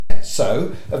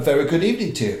so a very good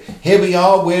evening to you. Here we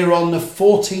are, we're on the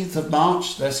 14th of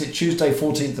March, that's it, Tuesday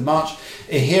 14th of March.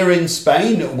 Here in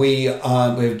Spain,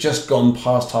 we've just gone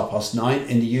past 9:30.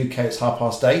 In the UK, it's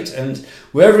 8:30. And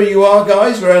wherever you are,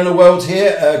 guys, around the world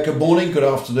here, good morning, good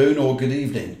afternoon, or good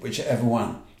evening, whichever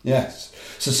one. Yes.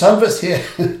 So some of us here,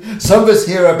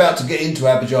 are about to get into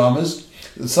our pajamas.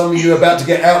 Some of you are about to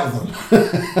get out of them.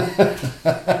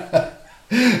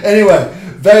 Anyway,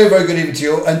 very, very good evening to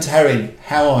you. And Taryn,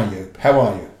 how are you?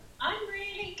 I'm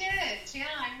really good. Yeah,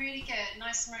 I'm really good.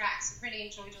 Nice and relaxed. I've really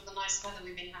enjoyed all the nice weather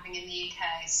we've been having in the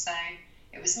UK. So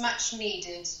it was much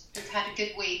needed. We've had a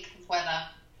good week of weather.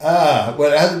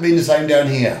 Well, it hasn't been the same down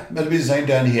here.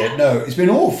 No, it's been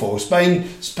awful. Spain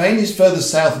is further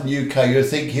south than the UK. You'd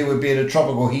think here would be in a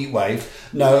tropical heat wave.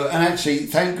 No, and actually,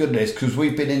 thank goodness, because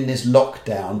we've been in this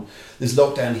lockdown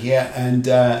here, and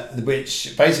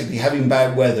which basically having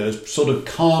bad weather has sort of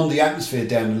calmed the atmosphere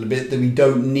down a little bit, that we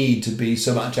don't need to be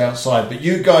so much outside. But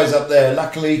you guys up there,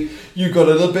 luckily, you've got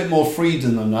a little bit more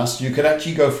freedom than us. You could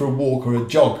actually go for a walk or a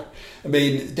jog. I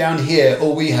mean, down here,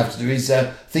 all we have to do is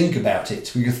think about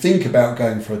it. We can think about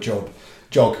going for a jog.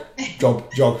 You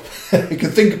can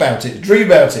think about it, dream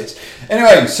about it.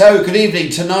 Anyway, so good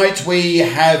evening. Tonight we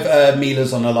have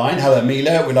Mila's on the line. Hello,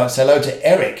 Mila. We'd like to say hello to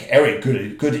Eric. Eric,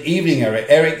 good evening, Eric.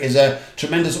 Eric is a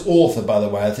tremendous author, by the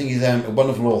way. I think he's a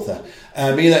wonderful author.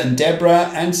 Mila and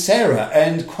Deborah and Sarah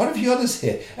and quite a few others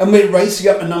here. And we're racing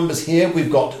up the numbers here.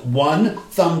 We've got 1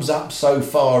 thumbs up so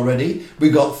far already.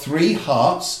 We've got 3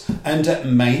 hearts, and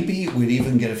maybe we'll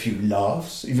even get a few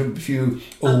laughs, even a few.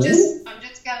 I'm just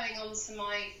going onto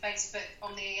my Facebook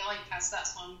on the iPad, so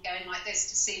that's why I'm going like this,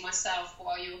 to see myself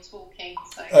while you're talking.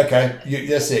 So. Okay,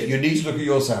 that's it. You need to look at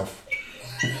yourself.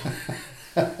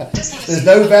 There's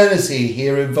no vanity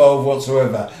here involved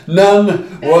whatsoever.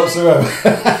 None whatsoever.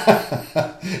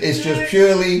 It's just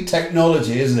purely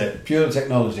technology, isn't it? Pure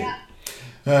technology.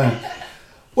 Yeah.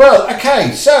 Well,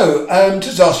 okay, so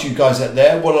just ask you guys out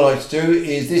there, what I'd like to do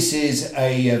is, this is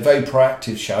a very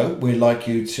proactive show. We'd like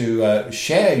you to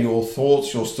share your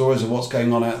thoughts, your stories of what's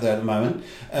going on out there at the moment.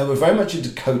 We're very much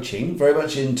into coaching, very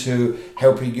much into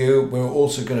helping you. We're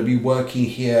also going to be working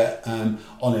here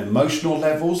on emotional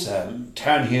levels.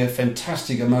 Taryn here,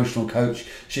 fantastic emotional coach.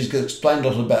 She's going to explain a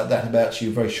lot about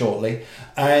you very shortly.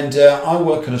 And I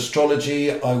work in astrology,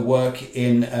 I work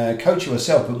in coaching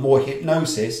myself, but more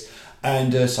hypnosis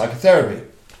and psychotherapy.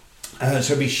 So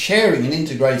we'll be sharing and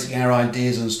integrating our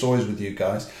ideas and stories with you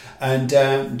guys, and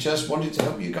just wanted to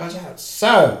help you guys out.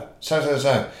 So,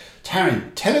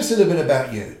 Taryn, tell us a little bit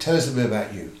about you.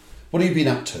 What have you been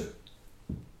up to?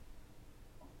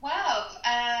 Well,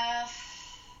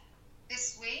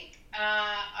 this week,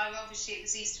 it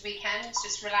was Easter weekend,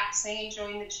 just relaxing,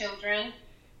 enjoying the children,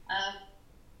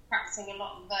 practicing a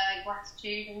lot of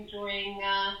gratitude, enjoying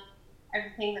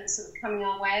everything that's sort of coming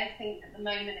our way. I think at the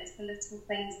moment it's the little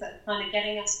things that are kind of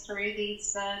getting us through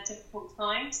these difficult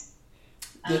times.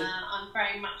 I'm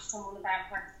very much someone about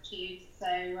gratitude, so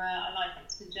I like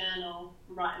to journal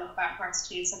and write a lot about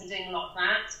gratitude, so I've been doing a lot of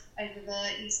that over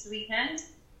the Easter weekend.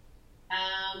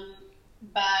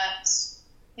 But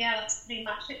yeah, that's pretty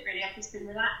much it really. I've just been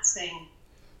relaxing.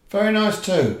 Very nice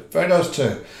too.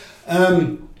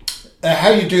 How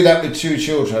you do that with 2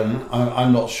 children,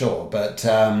 I'm not sure, but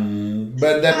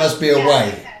there must be a way.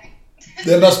 Okay.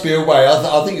 There must be a way.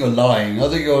 I think you're lying. I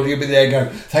think you'll be there going,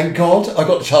 thank God I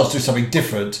got the chance to do something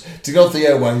different, to go off the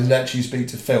airways and actually speak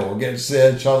to Phil or get a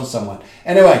chance to someone.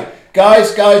 Anyway,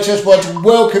 guys, just want to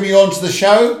welcome you onto the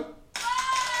show.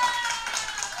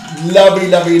 Lovely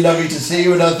to see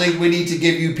you, and I think we need to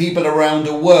give you people around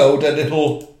the world a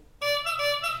little...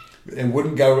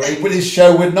 This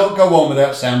show would not go on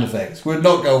without sound effects. Would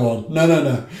not go on.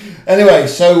 No. Anyway,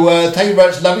 so thank you very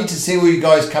much. Lovely to see all you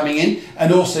guys coming in.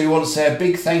 And also, you want to say a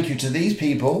big thank you to these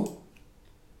people.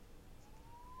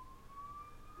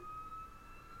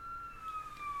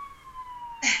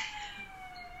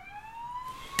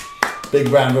 Big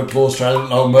round of applause for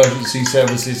our emergency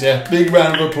services. Yeah, big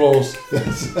round of applause.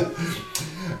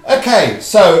 Okay,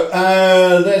 so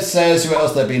let's see what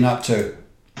else they've been up to.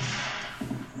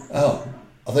 Oh,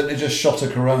 I think they just shot a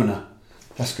Corona.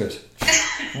 That's good.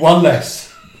 One less.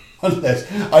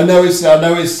 I know it's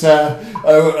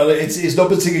not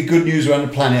particularly good news around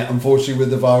the planet, unfortunately, with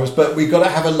the virus. But we've got to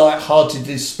have a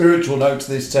light-hearted, spiritual note to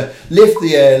this to lift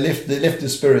the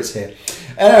spirits here.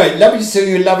 Anyway, lovely to see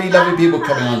you, lovely people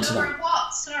coming on tonight.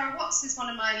 Laura Watts is one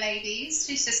of my ladies.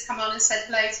 She's just come on and said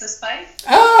hello to us both.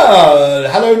 Ah,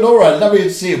 hello, Laura. Lovely to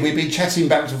see you. We've been chatting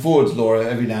back and forwards, Laura,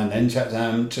 every now and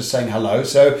then, just saying hello.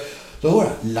 So,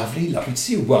 Laura, lovely to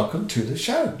see you. Welcome to the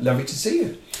show. Lovely to see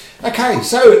you. Okay,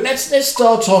 so let's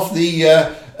start off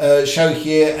the show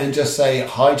here and just say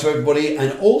hi to everybody.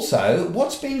 And also,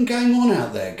 what's been going on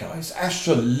out there, guys?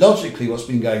 Astrologically, what's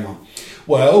been going on?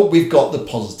 Well, we've got the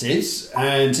positives,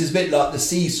 and it's a bit like the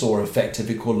seesaw effect, if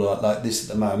you call it like this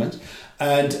at the moment.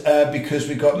 And because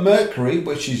we've got Mercury,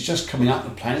 which is just coming up,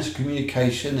 the planet of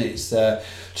communication. It's to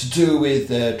do with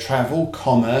travel,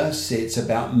 commerce. It's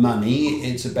about money.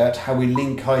 It's about how we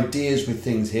link ideas with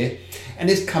things here. And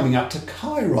it's coming up to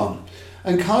Chiron.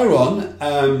 And Chiron,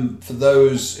 for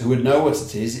those who would know what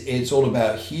it is, it's all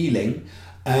about healing.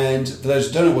 And for those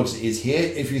who don't know what it is here,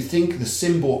 if you think the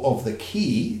symbol of the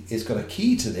key, it's got a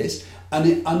key to this, and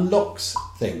it unlocks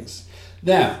things.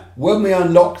 Now, when we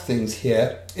unlock things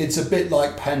here, it's a bit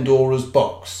like Pandora's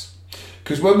box.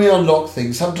 Because when we unlock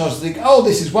things, sometimes we think, oh,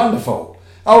 this is wonderful.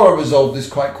 Oh, I resolved this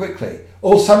quite quickly.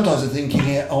 Or sometimes we're thinking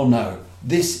here, oh no,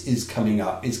 this is coming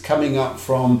up. It's coming up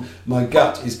from my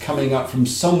gut. It's coming up from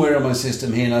somewhere in my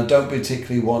system here, and I don't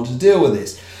particularly want to deal with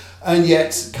this. And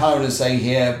yet, Chiron is saying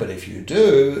here, but if you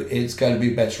do, it's going to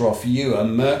be better off for you.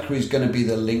 And Mercury is going to be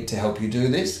the link to help you do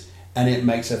this. And it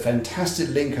makes a fantastic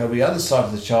link over the other side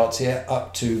of the charts here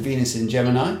up to Venus in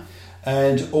Gemini.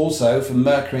 And also from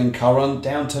Mercury and Chiron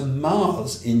down to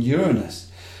Mars in Uranus.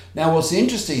 Now, what's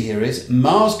interesting here is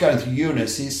Mars going through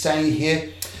Uranus is saying here,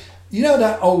 you know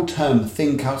that old term,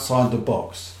 think outside the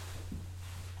box?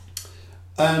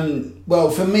 Well,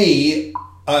 for me,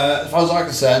 as far as I'm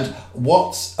concerned,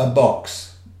 what's a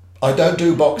box? I don't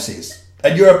do boxes.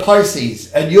 And you're a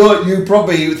Pisces, and you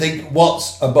probably think,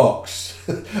 what's a box?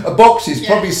 A box is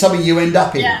probably something you end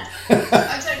up in. Yeah,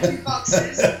 I don't do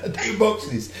boxes. Do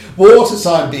boxes. Water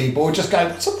sign people just go,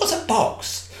 what's a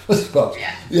box? What's a box?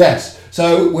 Yeah. Yes.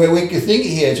 So where we can think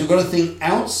here is we've got to think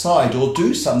outside or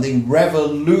do something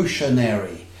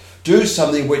revolutionary. Do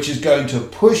something which is going to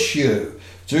push you.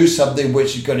 Do something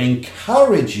which is going to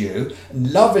encourage you,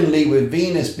 lovingly with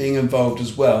Venus being involved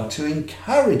as well, to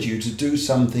encourage you to do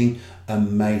something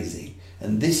amazing.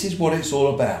 And this is what it's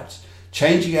all about.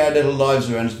 Changing our little lives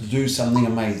around to do something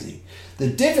amazing. The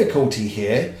difficulty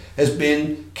here has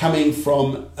been coming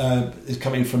from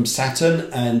Saturn,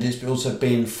 and it's also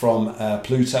been from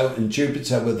Pluto and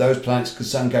Jupiter, with those planets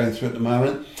concerned going through at the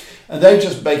moment. And they're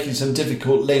just making some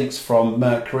difficult links from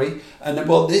Mercury. And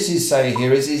what this is saying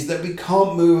here is that we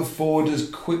can't move forward as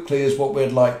quickly as what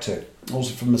we'd like to.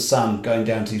 Also from the Sun going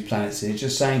down to these planets here. It's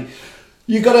just saying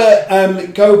you've got to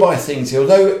go by things here.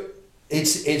 Although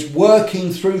it's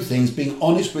working through things, being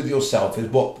honest with yourself is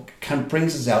what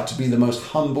brings us out to be the most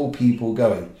humble people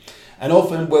going. And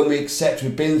often when we accept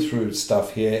we've been through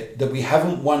stuff here, that we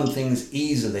haven't won things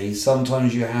easily,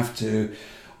 sometimes you have to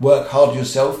work hard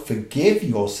yourself, forgive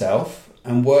yourself,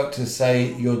 and work to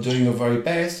say you're doing your very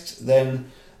best,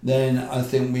 then I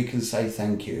think we can say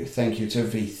thank you. Thank you to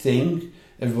everything,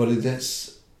 everybody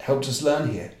that's helped us learn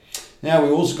here. Now,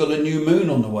 we've also got a new moon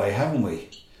on the way, haven't we?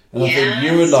 And I think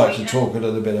you would like to talk a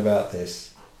little bit about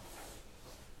this.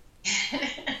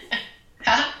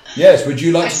 Yes, would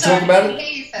you like to talk about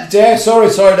it? Yeah, sorry,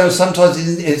 no, sometimes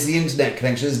it's the internet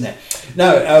connection, isn't it?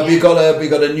 No, we've got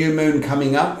a new moon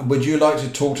coming up. Would you like to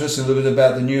talk to us a little bit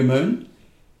about the new moon?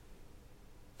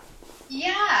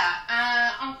 Yeah,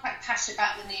 I'm quite passionate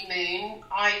about the new moon.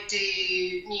 I do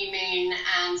new moon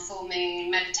and full moon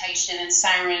meditation and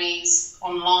ceremonies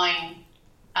online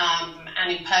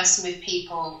and in person with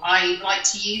people. I like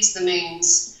to use the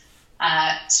moons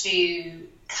to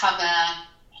cover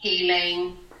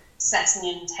healing,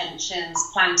 setting intentions,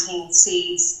 planting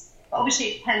seeds. But obviously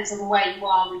it depends on where you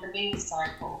are with the moon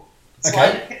cycle. So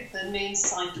I look at the moon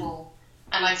cycle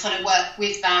and I kind of work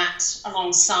with that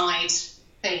alongside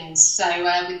things. So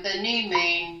with the new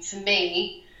moon, for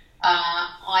me,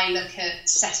 I look at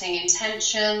setting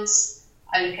intentions,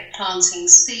 I look at planting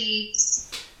seeds,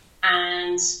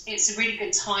 and it's a really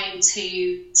good time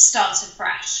to start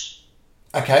afresh.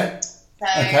 Okay. So,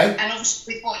 and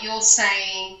obviously with what you're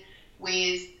saying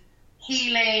with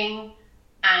healing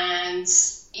and,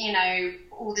 you know,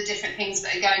 all the different things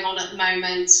that are going on at the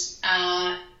moment,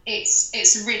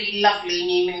 it's a really lovely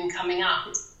new moon coming up.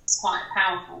 It's quite a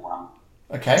powerful one.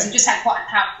 Okay. So we just had quite a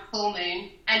powerful full moon.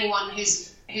 Anyone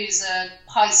who's a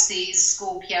Pisces,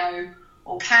 Scorpio,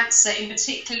 or Cancer in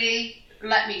particularly,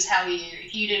 let me tell you,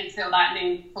 if you didn't feel that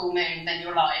full moon, then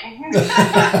you're lying.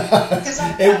 That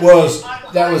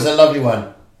was a lovely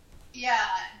one. Yeah,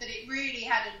 but it really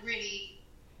had a really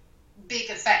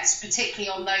big effect, particularly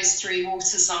on those three water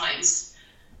signs.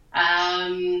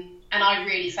 And I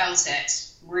really felt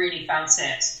it.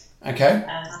 Okay.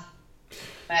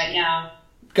 But yeah.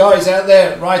 Guys out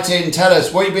there, write in, tell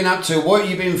us what you've been up to, what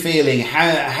you've been feeling,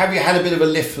 have you had a bit of a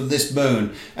lift from this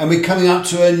moon? And we're coming up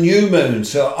to a new moon,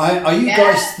 so are you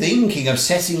guys thinking of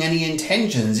setting any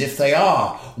intentions? If they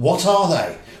are, what are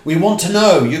they? We want to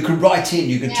know. You can write in,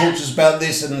 you can talk to us about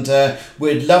this, and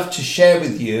we'd love to share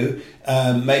with you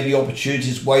maybe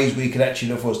opportunities, ways we could actually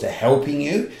look forward to helping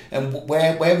you, and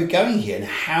where we're going here, and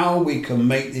how we can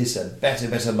make this a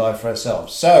better life for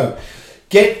ourselves. So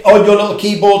get on your little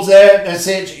keyboards there. That's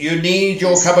it. You need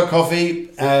your cup of coffee,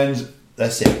 and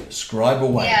that's it. Scribe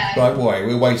away. Yeah. Scribe away.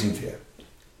 We're waiting for you.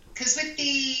 Because with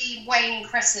the waning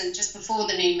crescent just before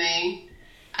the new moon,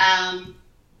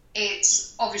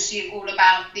 it's obviously all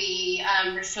about the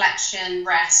reflection,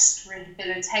 rest,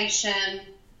 rehabilitation,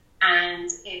 and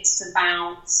it's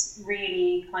about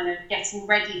really kind of getting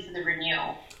ready for the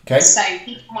renewal. Okay. So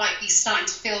people might be starting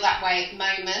to feel that way at the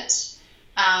moment.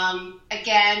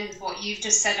 Again, with what you've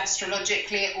just said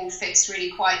astrologically, it all fits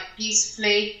really quite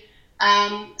beautifully.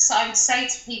 So I would say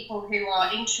to people who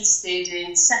are interested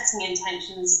in setting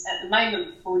intentions at the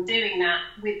moment before doing that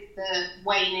with the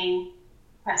waning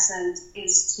crescent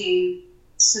is to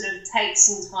sort of take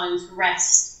some time to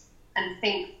rest and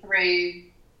think through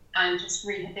and just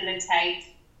rehabilitate.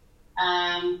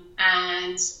 And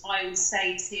I would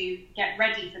say to get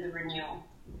ready for the renewal.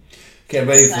 Get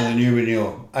ready for the new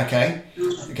renewal. Okay.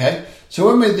 So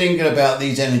when we're thinking about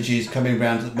these energies coming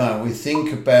around at the moment, we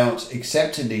think about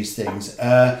accepting these things.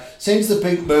 Since the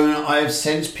pink moon, I've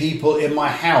sensed people in my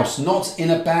house, not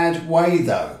in a bad way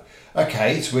though.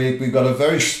 Okay, so we've got a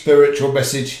very spiritual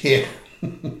message here.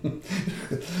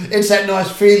 It's that nice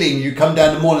feeling. You come down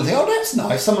in the morning and think, oh, that's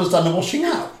nice. Someone's done the washing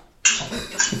up.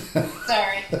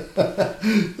 Sorry.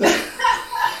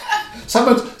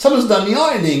 Someone's done the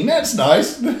ironing. That's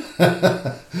nice.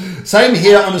 Same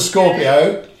here on a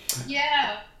Scorpio.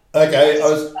 Yeah. Okay, I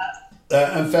was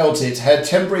and felt it. Had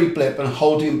temporary blip and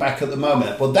holding back at the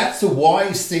moment. Well, that's the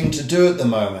wise thing to do at the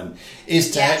moment.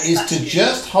 Is to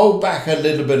just hold back a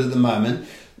little bit at the moment.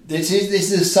 This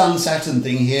is a Sun Saturn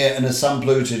thing here and a Sun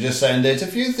Pluto. Just saying, there's a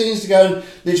few things to go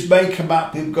which may come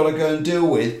up. People got to go and deal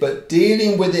with, but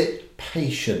dealing with it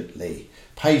patiently,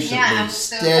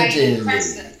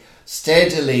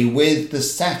 steadily with the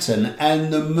Saturn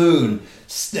and the Moon.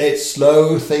 It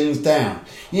slow things down.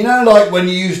 You know, like when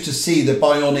you used to see the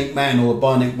Bionic Man or the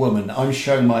Bionic Woman. I'm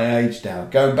showing my age now,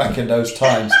 going back in those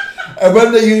times. And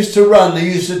when they used to run, they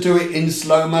used to do it in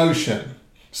slow motion.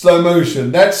 Slow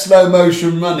motion. That's slow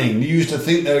motion running. You used to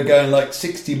think they were going like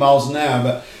 60 miles an hour,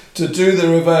 but to do the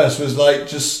reverse was like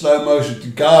just slow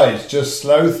motion. Guys, just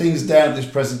slow things down at this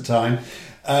present time.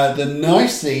 The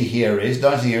nice thing here is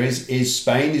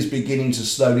Spain is beginning to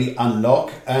slowly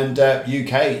unlock, and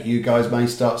UK, you guys may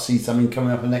start to see something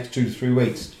coming up in the next 2 to 3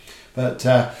 weeks. But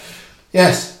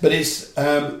yes, but it's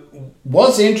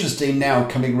what's interesting now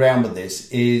coming around with this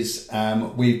is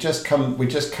we're just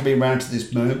coming around to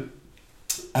this moon,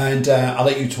 and I'll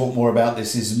let you talk more about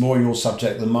this. This is more your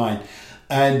subject than mine,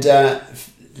 and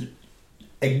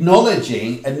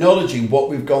acknowledging what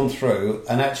we've gone through.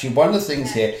 And actually one of the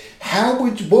things here,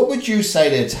 what would you say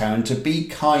there, Taryn, to be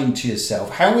kind to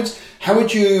yourself? How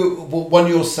would you, one of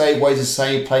your ways of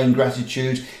saying playing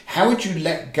gratitude, how would you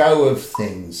let go of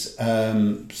things,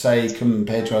 say,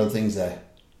 compared to other things there?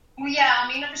 Well, yeah, I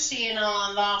mean, obviously in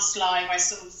our last live I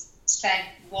sort of said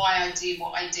why I do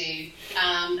what I do,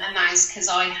 and that is because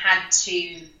I had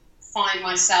to find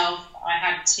myself, I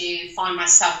had to find my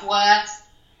self-worth,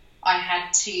 I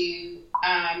had to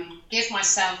give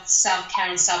myself self-care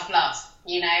and self-love.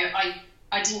 You know,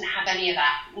 I didn't have any of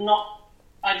that.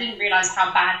 I didn't realise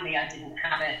how badly I didn't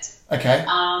have it. Okay.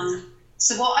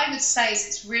 So what I would say is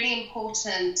it's really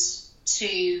important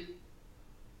to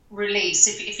release.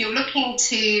 If you're looking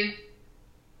to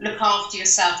look after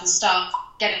yourself and start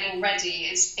getting ready,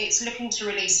 it's looking to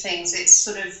release things. It's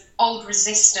sort of old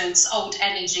resistance, old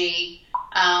energy,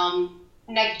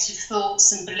 negative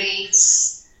thoughts and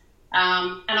beliefs.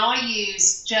 And I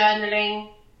use journaling.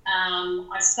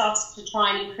 I started to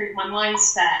try and improve my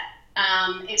mindset.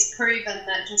 It's proven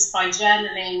that just by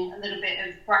journaling a little bit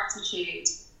of gratitude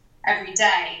every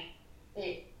day,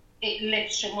 it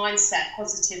lifts your mindset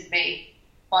positively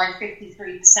by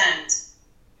 53%.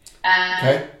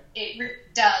 Okay. It really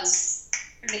does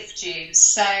lift you.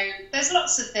 So there's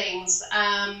lots of things.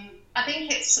 I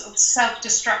think it's sort of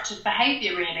self-destructive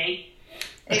behaviour, really.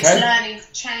 It's learning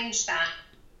to change that.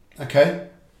 Okay.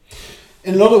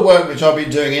 In a lot of work which I've been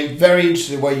doing, and very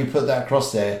interesting the way you put that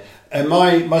across there, and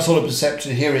my sort of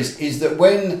perception here is that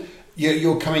when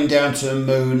you're coming down to a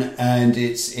moon, and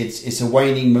it's a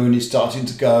waning moon. It's starting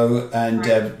to go, and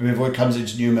before it comes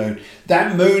into new moon,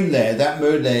 that moon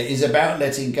there is about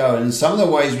letting go. And some of the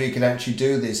ways we can actually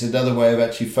do this, another way of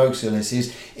actually focusing on this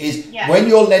is when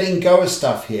you're letting go of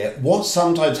stuff here. What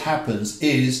sometimes happens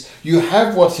is you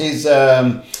have what is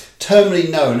terminally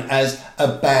known as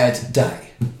a bad day.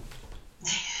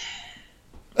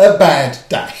 A bad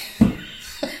day.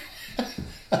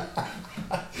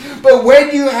 But when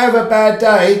you have a bad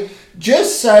day,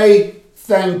 just say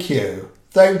thank you.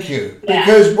 Thank you.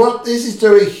 Because what this is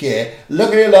doing here,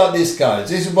 look at it like this, guys.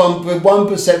 This is one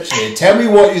perception here. Tell me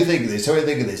what you think of this. Tell me what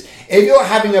you think of this. If you're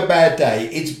having a bad day,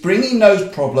 it's bringing those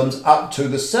problems up to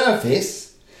the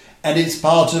surface, and it's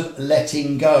part of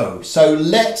letting go. So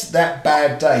let that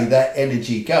bad day, that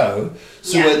energy go.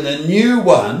 So when the new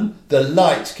one, the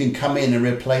light can come in and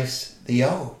replace the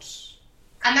old.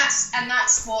 And that's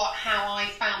how I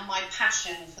found my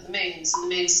passion for the moons and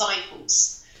the moon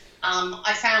cycles.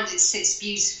 I found it sits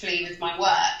beautifully with my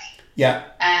work. Yeah.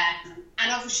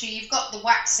 And obviously you've got the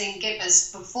waxing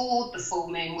gibbous before the full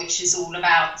moon, which is all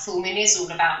about, the full moon is all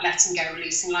about letting go,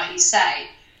 releasing, like you say.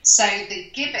 So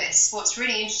the gibbous, what's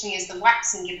really interesting is the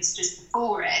waxing gibbous just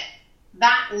before it,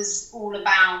 that is all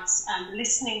about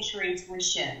listening to your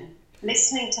intuition,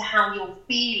 listening to how you're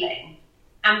feeling.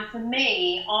 And for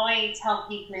me, I tell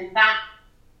people in that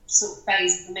sort of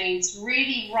phase of the moon to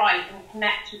really write and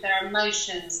connect with their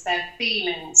emotions, their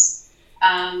feelings,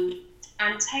 and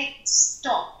take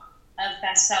stock of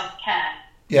their self-care.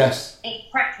 Yes. In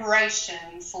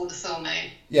preparation for the full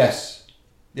moon. Yes.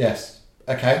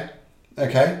 Okay.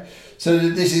 So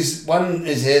this is one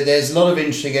is here. There's a lot of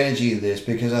interesting energy in this,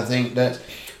 because I think that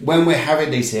when we're having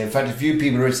these here, in fact, a few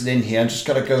people have written in here. I'm just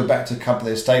going to go back to a couple of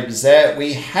their statements there.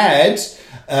 We had,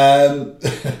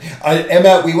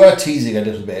 Emma, we were teasing a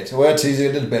little bit.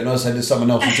 And I said to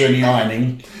someone else who's doing the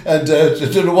ironing and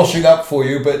doing the washing up for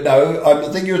you. But no,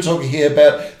 I think you were talking here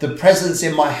about the presence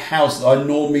in my house that I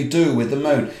normally do with the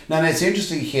moon. Now, it's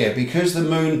interesting here, because the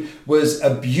moon was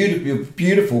a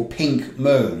beautiful pink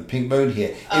moon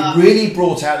here. It really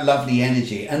brought out lovely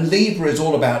energy. And Libra is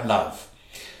all about love.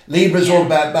 Libra is all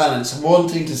about balance.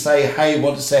 Wanting to say, hey,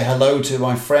 want to say hello to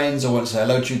my friends, I want to say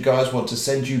hello to you guys, want to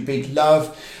send you big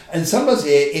love. And sometimes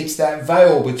here, it's that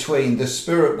veil between the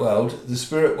spirit world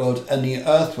and the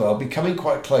earth world becoming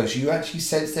quite close. You actually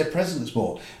sense their presence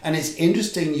more. And it's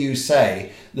interesting you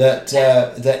say that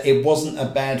it wasn't a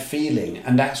bad feeling.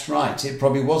 And that's right, it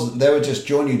probably wasn't. They were just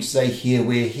joining you to say, here,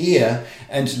 we're here,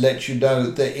 and to let you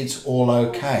know that it's all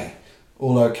okay.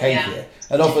 All okay here.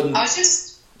 And often...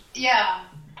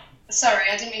 Sorry,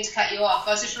 I didn't mean to cut you off.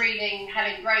 I was just reading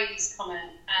Helen Grady's comment,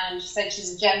 and she said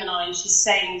she's a Gemini and she's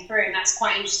sailing through, and that's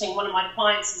quite interesting. One of my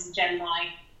clients is a Gemini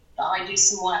that I do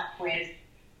some work with,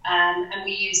 and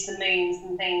we use the moons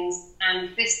and things.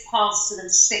 And this past sort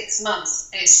of 6 months,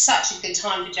 it's such a good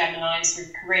time for Geminis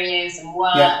with careers and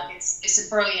work. Yeah. It's a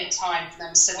brilliant time for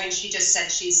them. So when she just said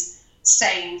she's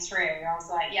sailing through, I was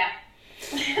like, yeah.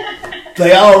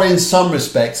 They are in some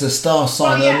respects a star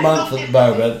sign of the month at the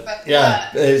moment.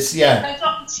 There's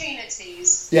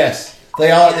opportunities. Yes, they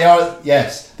are.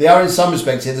 Yes, they are in some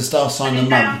respects in the star sign of the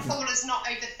month. Downfall is not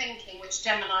overthinking, which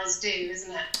Geminis do,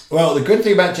 isn't it? Well, the good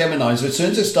thing about Geminis, as soon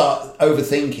as they start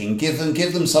overthinking, give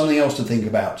them something else to think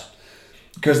about,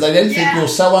 because they don't think you're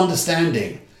so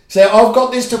understanding. Say, I've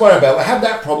got this to worry about. I have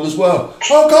that problem as well.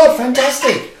 Oh God,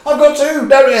 fantastic! I've got two.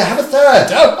 No, I have a third.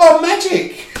 Oh,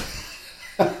 magic!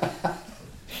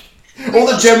 All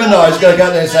the Geminis going to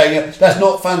go there saying, that's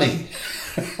not funny.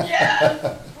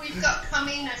 Yeah, we've got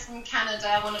Carmina from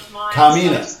Canada, one of mine.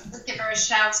 Carmina. So just give her a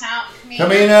shout out.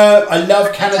 Carmina, I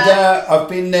love Canada. I've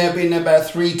been there about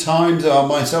 3 times.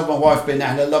 Myself and my wife have been there,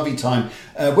 had a lovely time.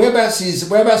 Whereabouts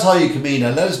are you, Carmina?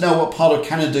 Let us know what part of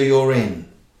Canada you're in,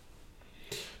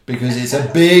 because it's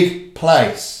a big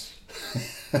place.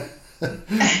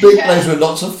 Big place with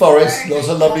lots of forests, lots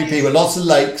of lovely people, lots of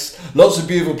lakes, lots of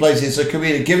beautiful places. So come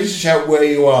in, give us a shout where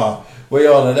you are.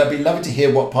 And I'd be lovely to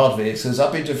hear what part of it is, because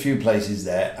I've been to a few places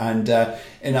there, and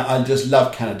I just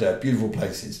love Canada. Beautiful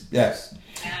places. Yes.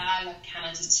 Yeah, I love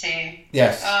Canada too.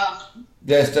 Yes.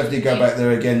 Yes, definitely go back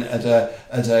there again at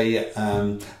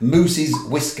a moose's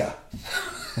whisker.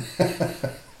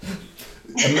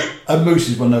 A moose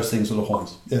is one of those things with the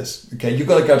horns. Yes. Okay, you've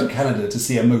got to go to Canada to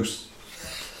see a moose.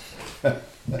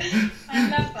 I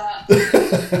love that.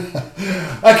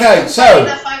 Okay, so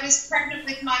I was pregnant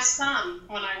with my son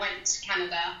when I went to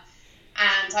Canada,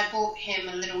 and I bought him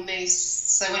a little moose.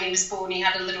 So when he was born, he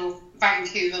had a little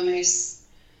Vancouver moose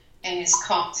in his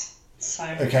cot. So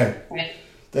okay,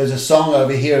 There's a song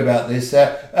over here about this.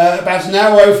 About an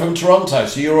hour away from Toronto,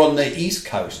 so you're on the east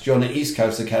coast. You're on the east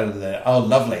coast of Canada there. Oh,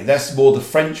 lovely. That's more the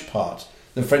French part.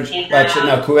 The French, actually,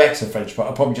 no, Quebec's the French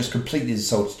part. I probably just completely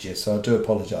insulted you, so I do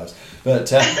apologise. But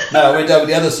no, I went over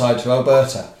the other side to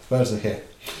Alberta. Alberta here.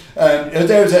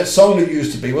 There was that song that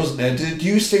used to be, wasn't there? Did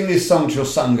you sing this song to your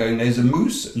son going, there's a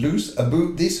moose, loose, a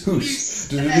boot, this hoose?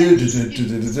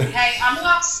 Hey, I'm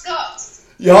half Scots.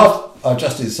 Yeah, I've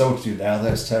just insulted you now.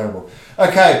 That's terrible.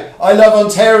 Okay, I love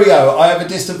Ontario. I have a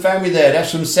distant family there.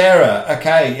 That's from Sarah.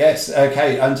 Okay, yes.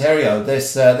 Okay, Ontario.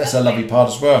 That's a lovely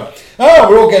part as well. Oh,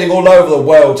 we're all getting all over the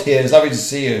world here. It's lovely to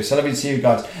see you. So lovely to see you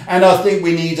guys. And I think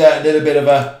we need a little bit of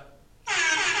a...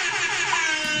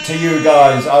 To you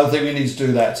guys, I think we need to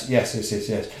do that. Yes.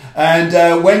 And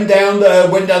went down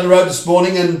the road this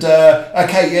morning, and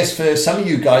okay, yes, for some of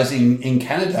you guys in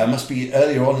Canada, it must be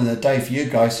earlier on in the day for you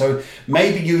guys. So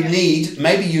maybe you need.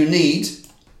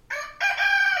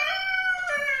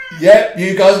 Yeah,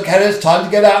 you guys in Canada, it's time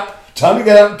to get up.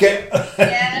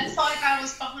 Yeah, 5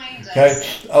 hours behind us. Okay.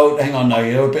 Oh, hang on, no,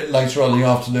 you're a bit later on in the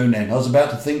afternoon. Then I was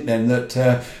about to think then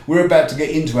that we're about to get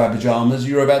into our pajamas.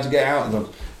 You're about to get out of them.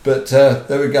 But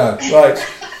there we go. Right.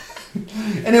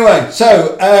 Anyway,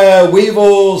 so we've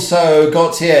also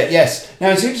got here, yes.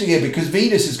 Now it's interesting here because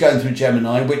Venus is going through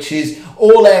Gemini, which is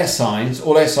all air signs,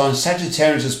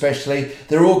 Sagittarius especially,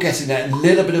 they're all getting that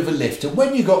little bit of a lift. And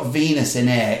when you've got Venus in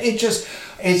air, it's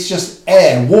just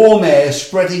air, warm air,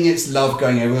 spreading its love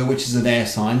going everywhere, which is an air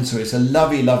sign. So it's a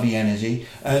lovely, lovely energy.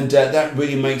 And that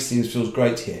really makes things feel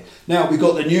great here. Now, we've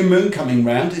got the new moon coming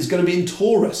round. It's going to be in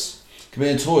Taurus. Could be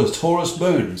in Taurus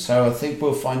moon. So I think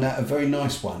we'll find out a very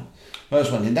nice one.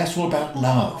 And that's all about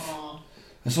love.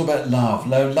 It's all about love.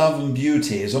 Love and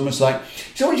beauty. It's almost like,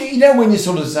 you know when you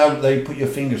sort of, they put your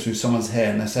fingers through someone's hair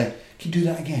and they say, can you do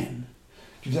that again?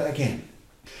 Can you do that again?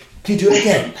 Can you do it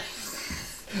again?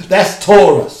 That's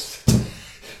Taurus.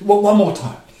 One more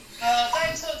time.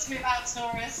 Don't talk to me about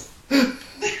Taurus.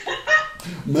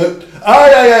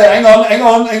 Yeah. Hang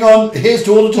on. Here's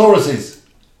to all the Tauruses.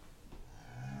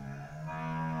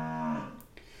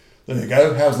 There you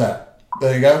go. How's that?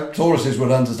 There you go. Tauruses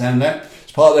would understand that.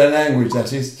 It's part of their language,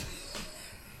 that is.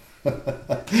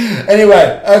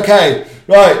 Anyway, okay.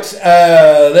 Right.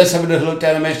 Let's have a little look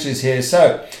down the messages here.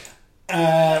 So,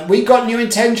 we've got new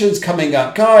intentions coming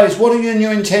up. Guys, what are your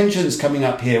new intentions coming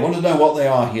up here? I want to know what they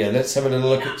are here. Let's have a little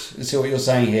look let's see what you're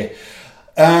saying here.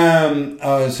 Sarah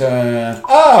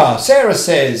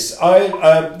says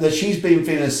that she's been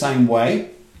feeling the same way.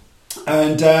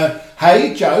 And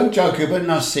hey, Joe Cooper,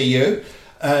 nice to see you.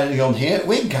 On here,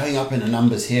 we're going up in the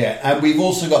numbers here, and we've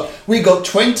got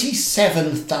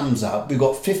 27 thumbs up, we've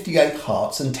got 58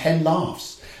 hearts and 10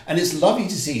 laughs, and it's lovely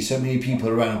to see so many people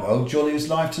around the world joining us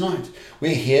live tonight.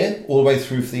 We're here all the way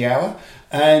through for the hour,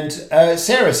 and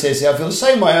Sarah says, I feel the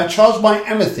same way. I charge my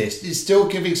amethyst; it's still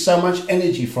giving so much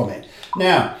energy from it.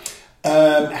 Now,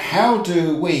 how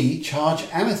do we charge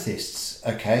amethysts?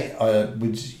 Okay,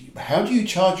 how do you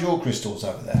charge your crystals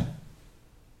over there?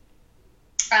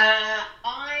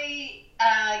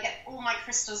 I get all my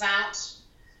crystals out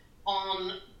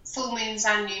on full moons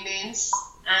and new moons,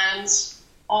 and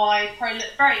I probably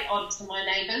look very odd to my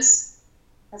neighbours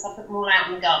because I put them all out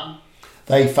in the garden.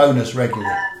 They phone us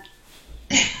regularly.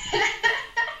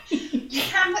 You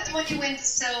can put them on your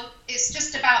windowsill. It's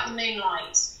just about the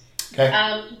moonlight. Okay.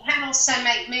 You can also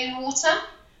make moon water.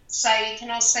 So you can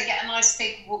also get a nice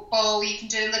big bowl. You can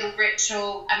do a little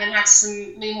ritual and then have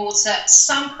some moon water.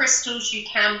 Some crystals you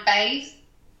can bathe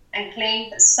and clean,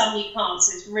 but some you can't.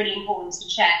 So it's really important to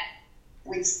check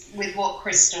with what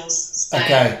crystals. So,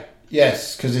 okay.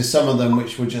 Yes, because there's some of them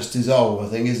which will just dissolve, I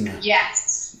think, isn't there?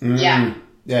 Yes. Yeah.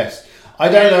 Yes. I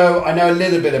don't know. I know a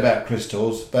little bit about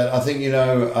crystals, but I think you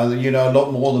know a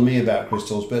lot more than me about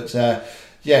crystals. But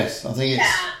yes, I think it's.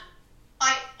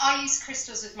 I use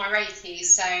crystals with my Reiki,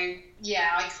 so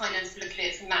yeah, I kind of look at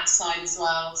it from that side as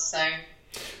well. So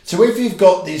if you've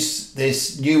got this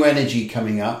new energy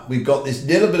coming up, we've got this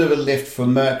little bit of a lift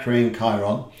from Mercury and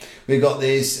Chiron. We've got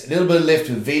this little bit of lift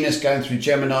with Venus going through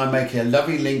Gemini, making a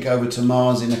lovely link over to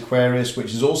Mars in Aquarius,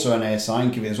 which is also an air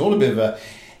sign, giving us all a bit of a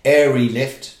airy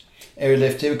lift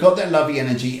here. We've got that lovely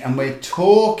energy, and we're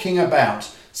talking about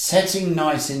setting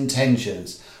nice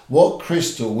intentions. What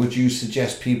crystal would you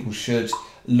suggest people should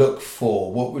look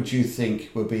for? What would you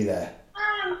think would be there?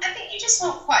 I think you just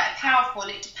want quite a powerful one.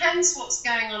 It depends what's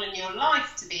going on in your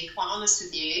life, to be quite honest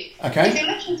with you. Okay. If you're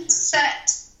looking to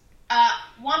set,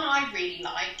 one I really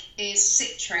like is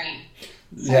citrine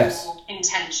for yes.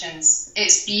 intentions.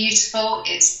 It's beautiful,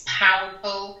 it's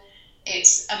powerful,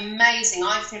 it's amazing.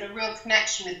 I feel a real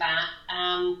connection with that.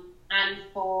 And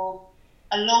for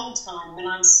a long time when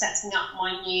I was setting up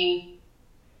my new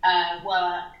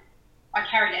work. I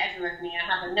carried it everywhere with me. I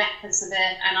have a necklace of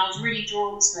it, and I was really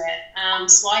drawn to it.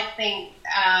 So I think,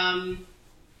 I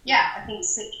think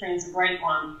citrine is a great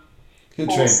one.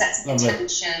 Good for setting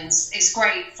intentions. It's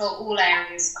great for all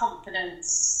areas: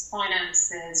 confidence,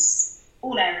 finances,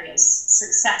 all areas,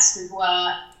 success with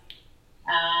work.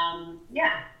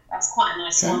 That's quite a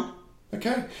nice one.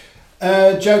 Okay.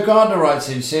 Joe Gardner writes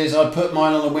in, says, I put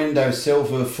mine on the windowsill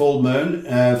for a full moon,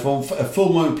 for a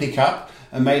full moon pickup,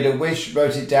 and made a wish,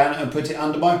 wrote it down, and put it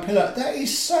under my pillow. That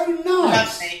is so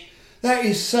nice. Lovely. That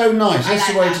is so nice. That's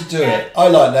like the way that, to do it. I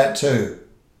like that too.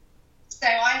 So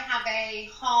I have a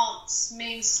heart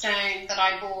moonstone that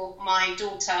I bought my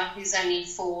daughter, who's only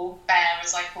 4, Bear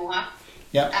as I call her.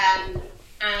 Yep.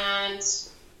 And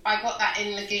I got that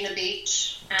in Laguna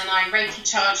Beach, and I Reiki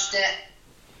charged it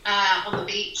on the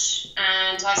beach,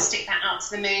 and I stick that out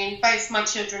to the moon. Both my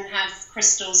children have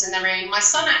crystals in their room. My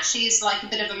son actually is like a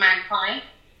bit of a magpie.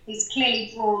 He's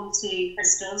clearly drawn to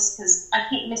crystals because I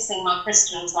keep missing my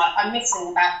crystals. Like I'm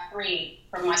missing about 3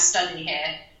 from my study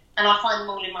here, and I find them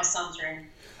all in my son's room.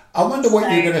 I wonder what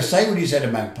you were going to say when you said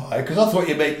a magpie, because I thought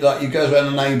you meant like you goes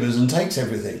around the neighbours and takes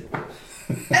everything.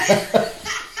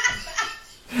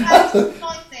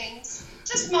 My things,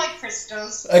 just my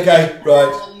crystals. Okay,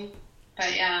 right.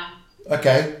 But yeah.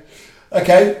 Okay,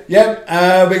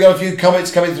 yeah. We got a few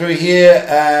comments coming through here,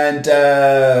 and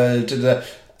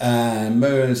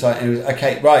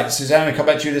okay, right. Suzanne, I'll come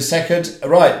back to you in a second.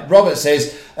 Right, Robert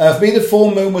says, for me, the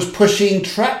full moon was pushing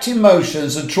trapped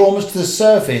emotions and traumas to the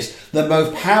surface. The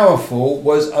most powerful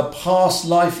was a past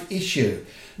life issue.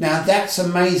 Now that's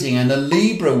amazing. And the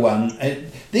Libra one,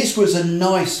 this was a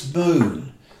nice moon.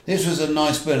 This was a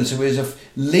nice moon. So it was a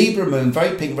Libra moon,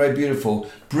 very pink, very beautiful,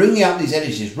 bringing up these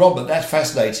energies. Robert, that's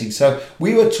fascinating. So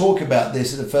we were talking about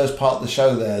this in the first part of the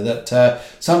show there, that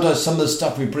sometimes some of the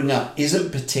stuff we bring up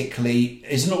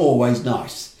isn't always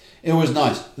nice. It was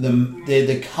nice.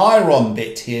 The Chiron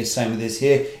bit here, same with this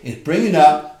here, is bring it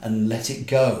up and let it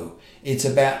go. It's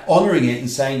about honouring it and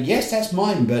saying, yes, that's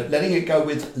mine, but letting it go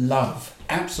with love.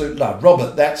 Absolute love.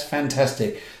 Robert, that's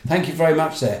fantastic. Thank you very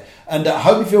much there. And I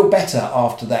hope you feel better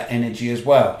after that energy as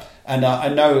well. And I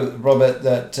know, Robert,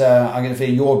 that I'm going to feel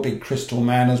you're a big crystal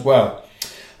man as well.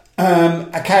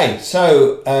 Okay,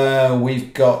 so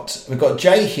we've got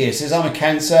Jay here. Says, I'm a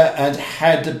Cancer and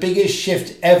had the biggest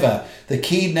shift ever. The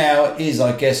key now is,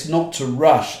 I guess, not to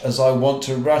rush, as I want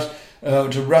to rush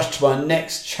to my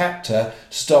next chapter,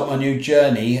 to start my new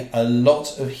journey. A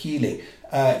lot of healing.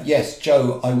 Yes,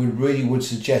 Joe, I would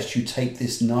suggest you take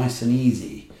this nice and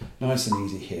easy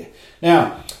here.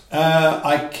 Now,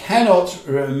 I cannot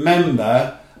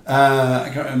remember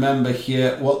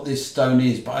here what this stone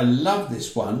is, but I love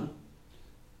this one,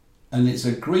 and it's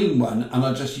a green one, and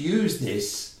I just use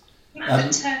this.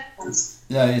 Turquoise.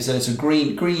 Yeah, it's a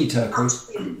greeny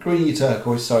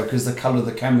turquoise. Sorry, because the colour of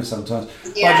the camera sometimes.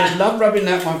 Yeah. But I just love rubbing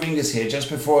out my fingers here just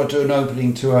before I do an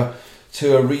opening to a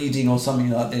reading or something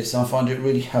like this. I find it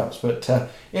really helps. But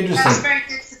interesting. That's very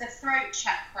good for the throat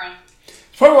chakra.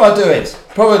 Probably do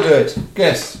it.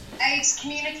 Yes. Aids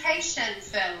communication,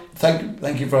 Phil.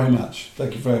 Thank you very much.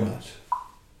 Thank you very much.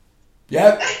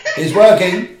 Yeah, it's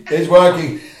working. It's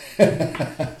working.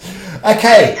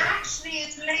 Okay. It actually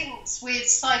is linked with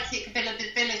psychic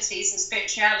abilities and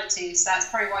spiritualities. That's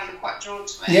probably why you're quite drawn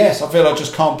to it. Yes, I feel I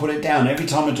just can't put it down. Every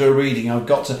time I do a reading, I've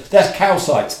got to... That's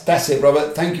calcite. That's it,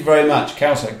 Robert. Thank you very much.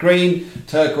 Calcite. Green,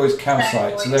 turquoise,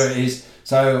 calcite. So there it is.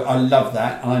 So I love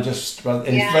that. And I just...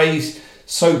 It's very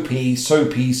soapy,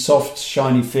 soft,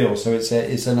 shiny feel. So it's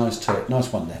a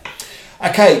nice one there.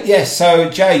 Okay, yes,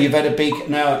 so Jay, you've had a big...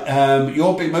 Now,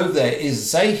 your big move there is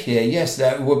Zay here. Yes,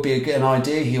 that would be an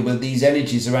idea here with these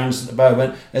energies around us at the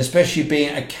moment, especially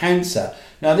being a Cancer.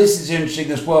 Now, this is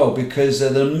interesting as well because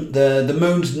the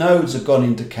moon's nodes have gone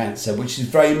into Cancer, which is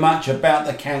very much about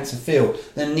the Cancer feel.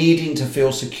 They're needing to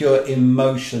feel secure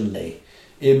emotionally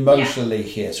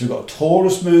here. So we've got a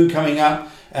Taurus moon coming up,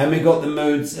 and we've got the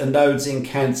moons and nodes in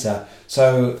Cancer.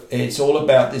 So it's all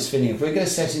about this feeling. If we're going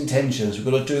to set intentions, we've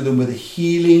got to do them with a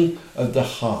healing of the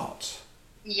heart.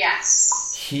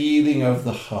 Yes. Healing of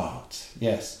the heart.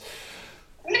 Yes.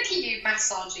 Look at you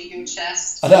massaging your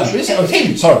chest. I know. I was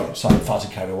healing. Sorry, I'm far too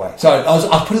carried away. Sorry, I was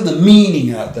putting the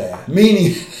meaning out there.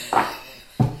 Meaning.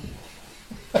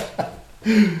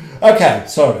 Okay,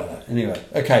 sorry about that. Anyway,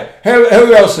 okay.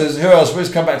 Who else? Let's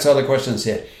come back to other questions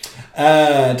here.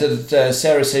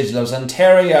 Sarah says she loves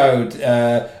Ontario.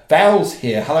 Val's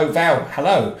here. Hello, Val.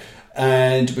 Hello.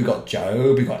 And we got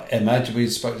Joe. We got Emma. We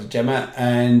spoke to Gemma.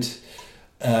 And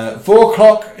 4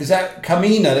 o'clock, is that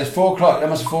Camina? That's 4 o'clock. That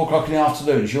must be 4 o'clock in the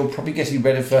afternoon. So you're probably getting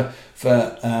ready for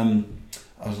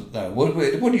I don't know, what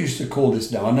do you used to call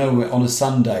this now? I know on a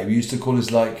Sunday we used to call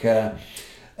this like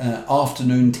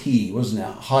afternoon tea, wasn't it?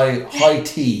 High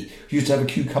tea. You used to have a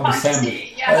cucumber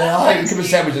sandwich. Cucumber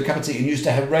sandwich, a cup of tea, and you used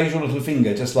to have raise your little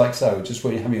finger just like so, just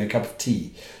when you're having a cup of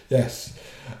tea. Yes.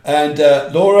 And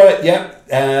Laura, yeah,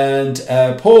 and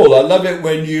Paul, I love it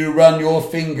when you run your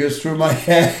fingers through my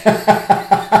hair.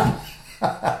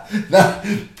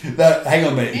 no, hang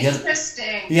on a minute.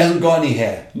 Interesting. He hasn't got any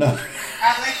hair. No. Okay,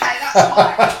 that's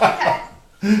fine. Okay.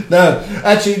 No,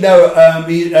 actually,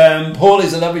 no. Paul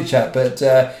is a lovely chap, but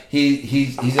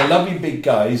he's a lovely big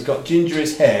guy. He's got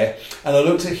gingerest hair, and I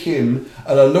looked at him,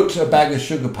 and I looked at a bag of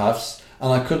sugar puffs,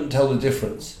 and I couldn't tell the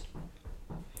difference.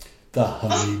 The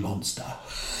honey monster.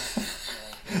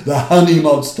 The honey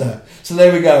monster. So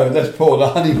there we go. That's Paul, the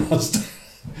honey monster.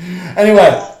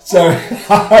 Anyway, so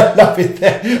I love it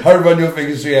there. I run your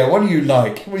fingers through here. What do you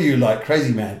like? What do you like?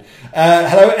 Crazy man.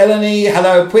 Hello, Eleni.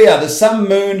 Hello, Puya. The sun,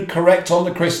 moon, correct on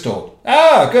the crystal.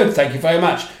 Ah, good. Thank you very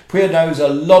much. Puya knows a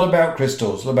lot about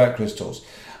crystals.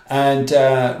 And,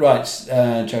 right,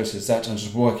 Joe says that. I'm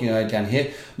just working down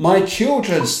here. My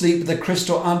children sleep with the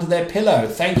crystal under their pillow.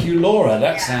 Thank you, Laura.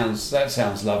 That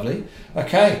sounds lovely.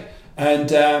 Okay. And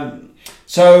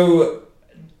so,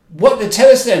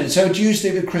 tell us then. So, do you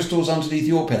sleep with crystals underneath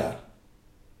your pillow?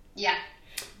 Yeah.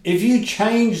 If you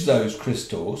change those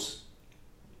crystals...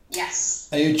 Yes.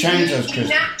 And you change those crystals...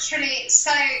 Naturally,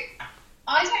 so...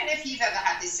 I don't know if you've ever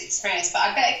had this experience, but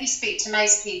I bet if you speak to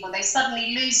most people, they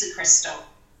suddenly lose a crystal.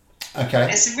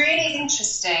 Okay. It's really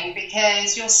interesting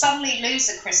because you'll suddenly lose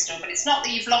a crystal, but it's not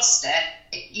that you've lost it,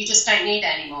 you just don't need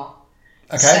it anymore.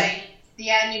 Okay. So the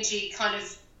energy kind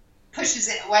of pushes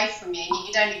it away from you and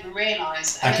you don't even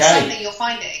realise. And Okay. then suddenly you'll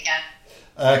find it again.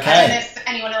 Okay. I don't know if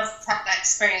anyone else has had that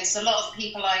experience. A lot of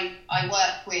people I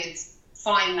work with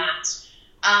find that.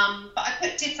 But I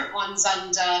put different ones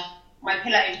under my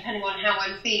pillow depending on how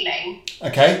I'm feeling.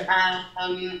 Okay.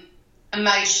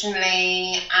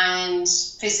 Emotionally and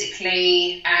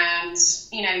physically, and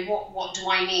what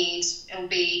do I need? It'll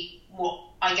be what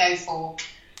I go for.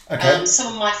 Okay.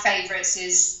 Some of my favourites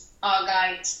is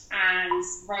Argite and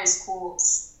Rose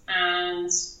Quartz, and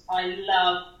I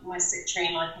love my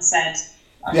citrine, like I said.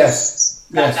 Yes.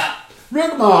 That.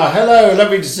 Rugma, hello,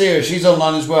 lovely to see her. She's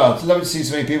online as well. It's lovely to see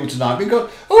so many people tonight. We're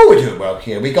doing well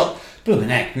here. We got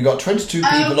 22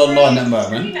 people online at the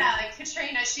moment.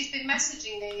 Katrina, she's been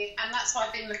messaging me, and that's why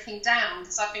I've been looking down,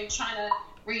 because I've been trying to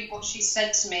read what she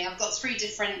said to me. I've got 3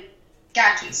 different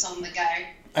gadgets on the go.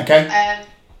 Okay.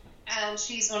 And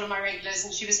she's one of my regulars,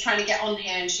 and she was trying to get on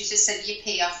here, and she just said,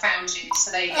 "Yippee, I found you."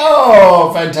 So there you go.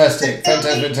 Oh, fantastic.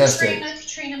 Fantastic.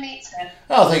 Katrina meets her.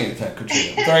 Oh, thank you,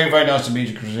 Katrina. Very, very nice to meet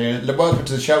you, Katrina. Welcome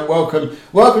to the show.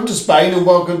 Welcome to Spain, and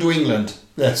welcome to England.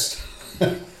 Yes.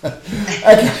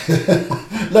 Okay.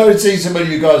 Lovely to see so many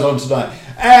of you guys on tonight.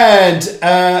 And,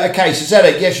 okay, Susanna,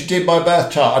 yes, you did my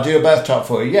birth chart. I do a birth chart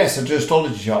for you. Yes, I did an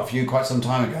astrology chart for you quite some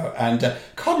time ago. And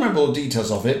can't remember all the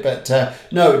details of it, but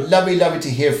no, lovely to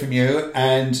hear from you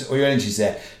and all your energies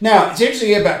there. Now, it's interesting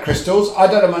to hear about crystals. I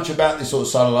don't know much about this sort of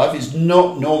side of life. It's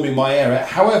not normally my area.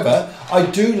 However, I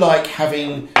do like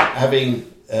having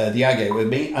the agate with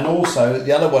me. And also,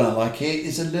 the other one I like here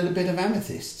is a little bit of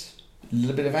amethyst.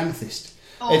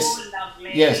 Oh,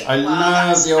 lovely. Yes, I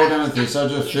love the old amethyst. I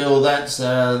just feel that's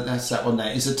that one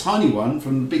there. It's a tiny one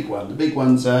from the big one. The big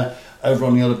one's over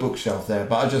on the other bookshelf there,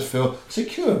 but I just feel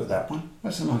secure with that one.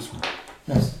 That's a nice one.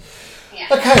 Yes. Yeah.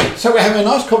 Okay, so we're having a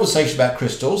nice conversation about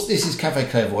crystals. This is Cafe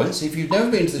Clairvoyance. If you've never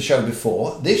been to the show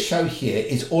before, this show here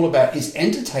is all about, it's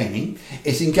entertaining,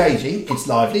 it's engaging, it's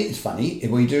lively, it's funny.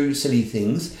 We do silly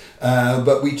things,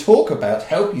 but we talk about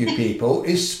help you people,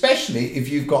 especially if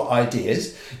you've got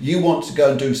ideas, you want to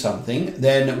go and do something,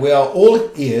 then we are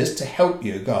all ears to help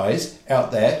you guys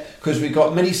out there, because we've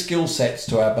got many skill sets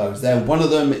to our bows there. One of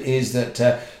them is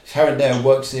that Taryn there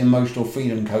works in emotional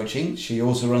freedom coaching. She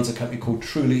also runs a company called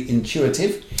Truly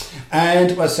Intuitive.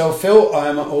 And myself, Phil,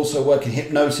 I'm also working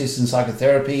hypnosis and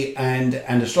psychotherapy and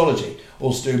astrology.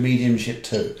 Also do mediumship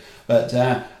too. But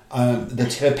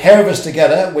the pair of us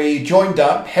together, we joined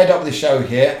up, head up the show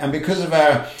here, and because of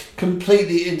our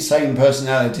completely insane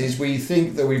personalities, we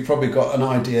think that we've probably got an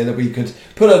idea that we could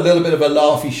put a little bit of a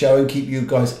laughy show and keep you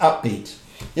guys upbeat.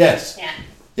 Yes. Yeah.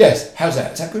 Yes. How's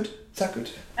that? Is that good?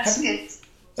 That's Happy? good.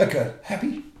 Okay.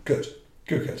 Happy? Good.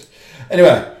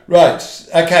 Anyway, right.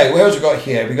 Okay, what else we got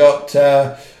here? We got,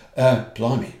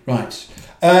 blimey, right.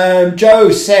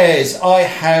 Joe says, I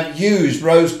have used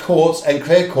rose quartz and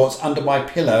clear quartz under my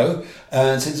pillow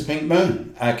since the pink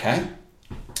moon. Okay.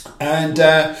 And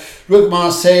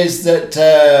Rugmar says that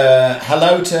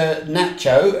hello to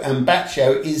Nacho, and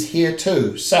Batcho is here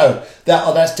too. So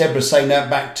that's Deborah saying that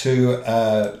back to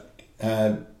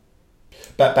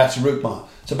back to Rugmar.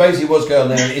 So basically, what's going on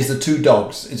there is the two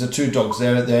dogs. It's the two dogs.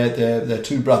 They're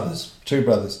two brothers. Two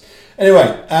brothers. Anyway,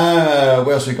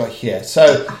 what else we got here?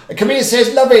 So Camilla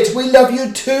says, "Love it. We love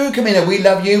you too, Camilla. We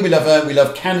love you. We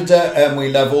love Canada, and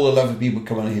we love all the lovely people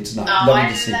coming on here tonight. Oh, Lovely I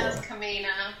to see love you. Camilla.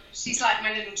 She's like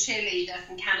my little cheerleader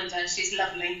from Canada. She's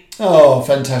lovely. Oh,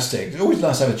 fantastic! It's always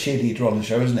nice to have a cheerleader on the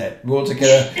show, isn't it? We ought to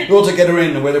get her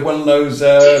in with one of those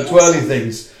twirly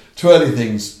things. Twirly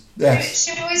things. Yes.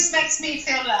 She always makes me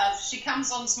feel loved. She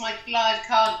comes on to my live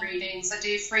card readings. I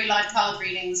do 3 live card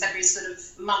readings every sort of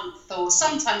month, or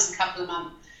sometimes a couple of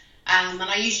months. And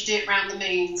I usually do it around the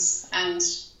moons, and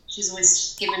she's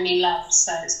always giving me love,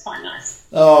 so it's quite nice.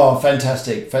 Oh,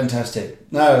 fantastic.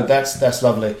 No, that's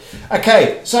lovely.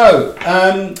 Okay, so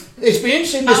it's been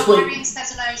interesting this week. Irene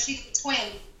says hello. She's a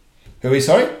twin. Who is,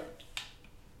 sorry?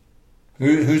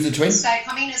 Who's the twin? So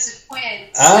Carmina's a twin.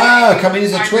 Ah,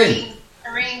 Carmina's a twin.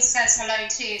 Irene says hello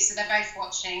too, so they're both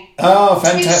watching. Oh,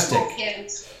 fantastic. Twin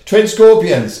scorpions. Twin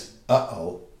scorpions.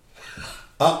 Uh-oh.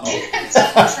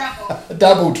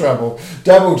 Double trouble.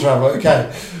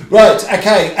 Okay. Right,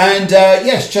 okay. And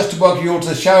yes, just to welcome you all to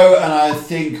the show, and I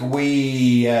think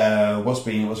we what's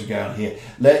we going on here?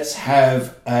 Let's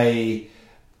have a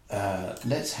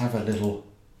little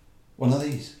one of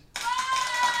these.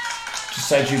 Just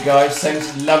say to you guys,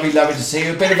 thanks, lovely to see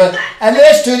you. A bit of a, and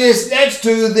let's do this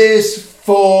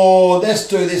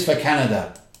for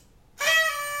Canada.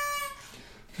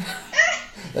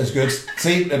 That's good.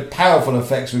 See the powerful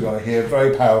effects we've got here,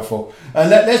 very powerful. And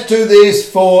let's do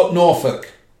this for Norfolk.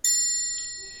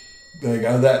 There you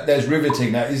go. That's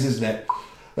riveting. That is, isn't it?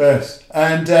 Yes.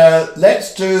 And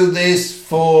let's do this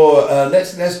for.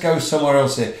 Let's go somewhere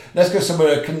else here. Let's go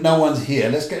somewhere. No one's here.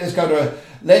 Let's go to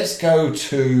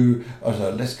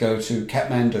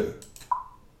Kathmandu.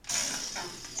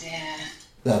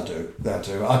 That'll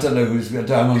do. I don't know who's going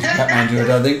to Kathmandu, I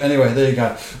don't think. Anyway, there you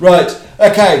go. Right,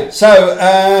 okay, so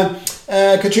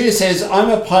Katrina says,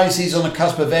 I'm a Pisces on the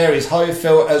cusp of Aries. How you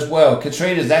feel as well?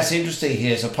 Katrina, that's interesting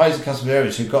here. So Pisces on the cusp of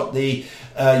Aries, you've got the,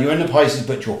 you're in the Pisces,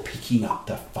 but you're picking up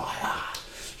the fire.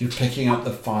 You're picking up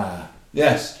the fire.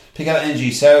 Yes, pick up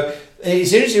energy. So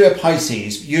it's interesting with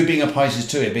Pisces, you being a Pisces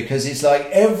too, because it's like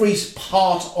every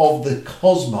part of the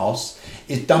cosmos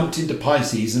is dumped into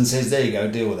Pisces and says, there you go,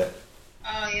 deal with it.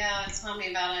 Oh yeah, tell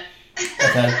me about it.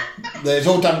 Okay, it's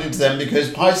all dumped into them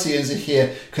because Pisceans are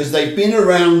here because they've been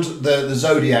around the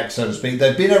zodiac, so to speak.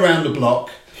 They've been around the block.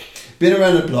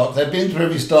 They've been through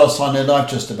every star sign in their life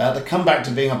just about. They come back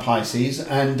to being a Pisces,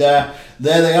 and there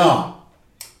they are.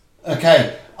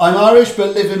 Okay, I'm Irish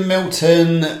but live in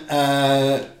Milton.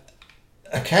 Live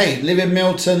in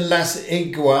Milton, Las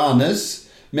Iguanas,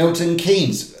 Milton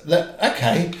Keynes.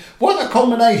 Okay, what a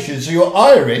combination. So you're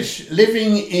Irish,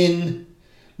 living in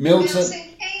Milton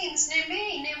Keynes, near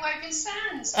me, near Woking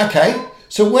Sands. Okay,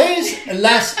 so where's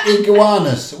Las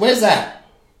Iguanas? Where's that?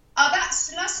 Oh,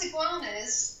 that's Las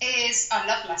Iguanas. I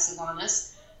love Las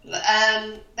Iguanas.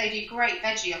 They do great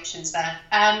veggie options there.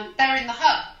 They're in the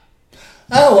hub.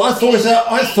 Oh, I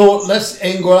thought Las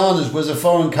Iguanas was a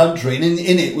foreign country, and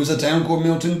in it was a town called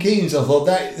Milton Keynes. I thought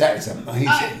that is amazing.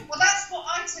 Oh, well, that's what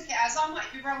I took it as. I might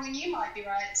be wrong, and you might be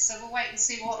right. So we'll wait and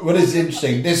see what. Well, it's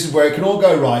interesting. This is where it can all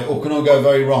go right, or can all go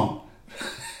very wrong.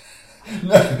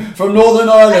 No, from Northern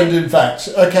Ireland, in fact.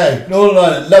 Okay, Northern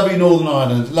Ireland, lovely Northern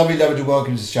Ireland, lovely to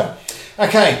welcome to the show.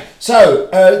 Okay, so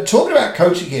talking about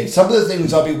coaching here, some of the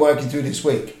things I'll be working through this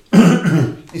week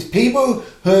is people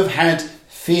who have had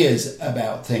fears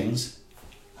about things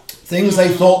they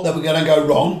thought that were going to go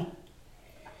wrong,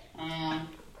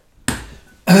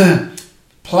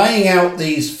 playing out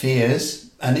these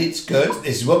fears, and it's good.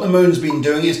 This is what the moon's been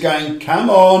doing. It's going, come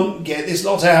on, get this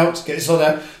lot out.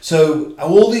 So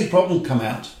all these problems come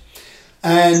out,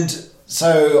 and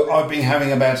so I've been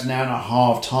having about an hour and a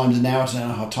half times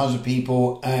with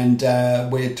people, and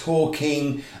we're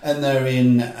talking, and they're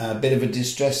in a bit of a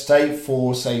distress state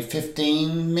for, say,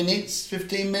 15 minutes,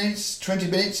 20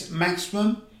 minutes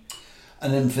maximum.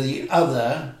 And then for the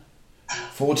other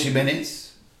 40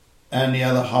 minutes and the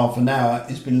other half an hour,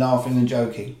 it's been laughing and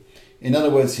joking. In other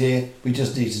words here, we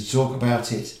just need to talk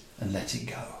about it and let it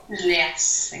go.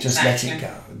 Yes, exactly. Just let it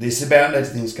go. This is about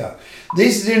letting things go.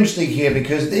 This is interesting here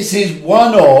because this is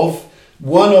one of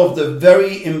the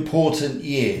very important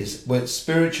years where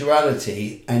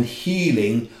spirituality and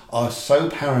healing are so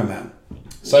paramount.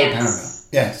 Paramount.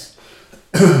 Yes.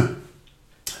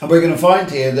 And we're going to find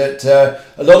here that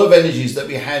a lot of energies that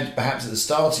we had perhaps at the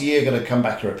start of the year are going to come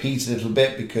back and repeat a little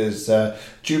bit, because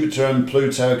Jupiter and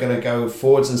Pluto are going to go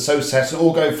forwards, and so Saturn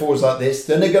all go forwards like this.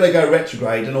 Then they're going to go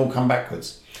retrograde and all come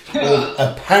backwards. Or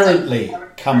apparently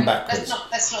come backwards.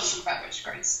 Let's not talk about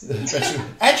retrogrades.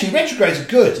 Actually, retrogrades are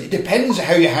good. It depends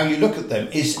how you look at them.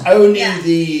 It's only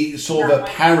the sort of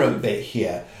apparent bit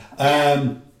here.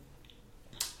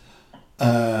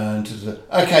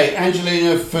 Okay,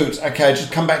 Angelina Foot. Okay, I'll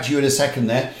just come back to you in a second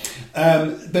there.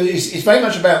 But it's very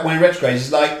much about when retrograde.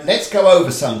 It's like, let's go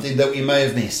over something that we may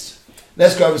have missed.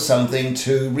 Let's go over something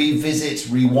to revisit,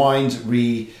 rewind,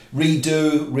 redo,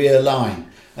 realign.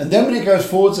 And then when it goes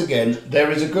forwards again, there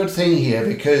is a good thing here,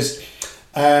 because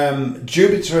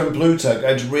Jupiter and Pluto are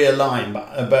going to realign,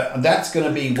 but that's going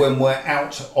to be when we're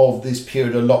out of this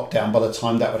period of lockdown. By the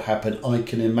time that would happen, I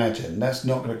can imagine that's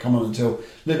not going to come on until a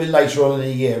little bit later on in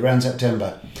the year, around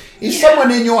September. Is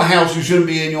someone in your house who shouldn't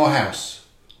be in your house?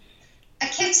 A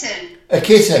kitten. A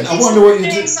kitten. I wonder what you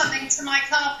doing do. Something to my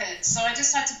carpet, so I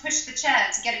just had to push the chair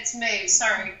to get it to move.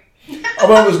 Sorry. I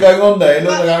wonder what was going on there. It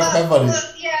looked like funny.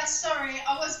 Yeah, sorry.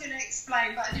 I was going to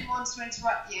explain, but I didn't want to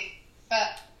interrupt you.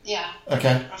 But yeah.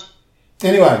 Okay.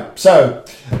 Anyway, so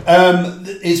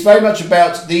it's very much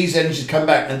about these energies come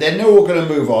back, and then they're all going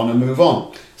to move on and move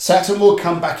on. Saturn will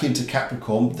come back into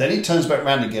Capricorn, then it turns back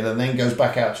around again and then goes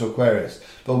back out to Aquarius.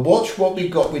 But watch what we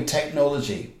got with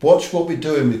technology. Watch what we're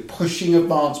doing with pushing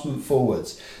advancement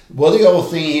forwards. What the whole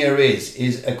thing here is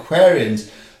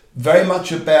Aquarians very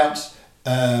much about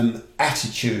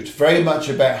attitude, very much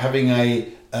about having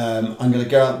I'm going to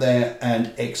go out there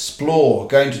and explore,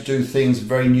 going to do things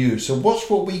very new. So watch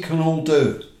what we can all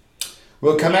do.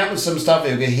 We'll come out with some stuff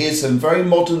here. We're going to hear some very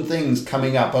modern things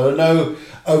coming up. I know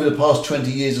over the past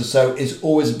 20 years or so, it's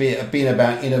always been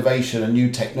about innovation and new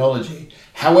technology.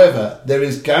 However, there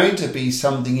is going to be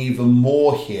something even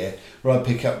more here where I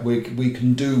pick up we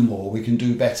can do more, we can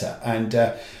do better. And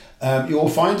you'll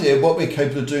find here what we're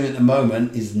capable of doing at the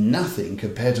moment is nothing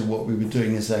compared to what we were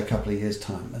doing in, say, a couple of years'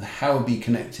 time. And how we'll be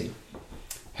connecting.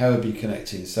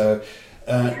 So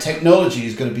technology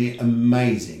is going to be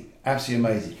amazing. Absolutely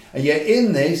amazing. And yet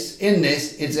in this,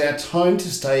 it's our time to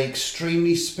stay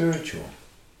extremely spiritual.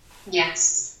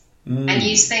 Yes. And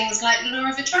use things like the law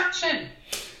of attraction.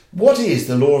 What is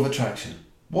the law of attraction?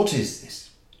 What is this?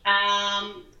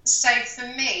 So for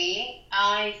me,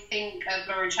 I think of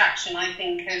law of attraction, I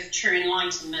think of true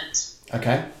enlightenment.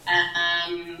 Okay.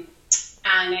 And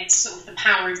it's sort of the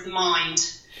power of the mind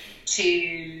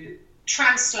to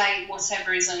translate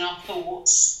whatever is in our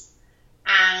thoughts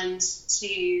and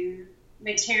to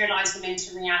materialise them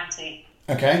into reality.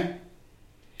 Okay,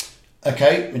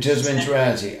 materials into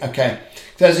reality. Okay.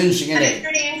 That's interesting, isn't it? It's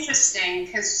really interesting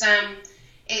because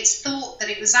it's thought that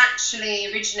it was actually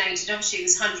originated, obviously it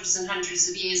was hundreds and hundreds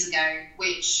of years ago,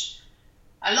 which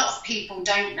a lot of people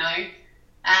don't know,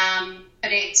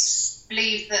 but it's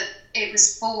believed that it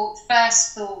was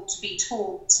first thought to be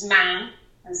taught to man,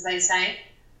 as they say,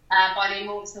 by the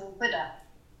immortal Buddha.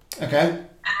 Okay.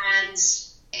 And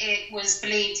it was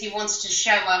believed he wanted to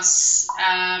show us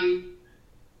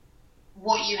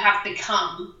what you have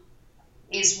become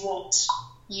is what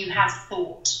you have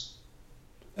thought.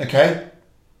 Okay.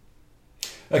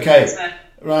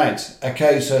 Right.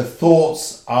 Okay, so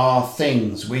thoughts are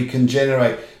things we can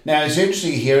generate. Now, it's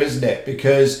interesting here, isn't it?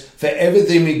 Because for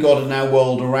everything we've got in our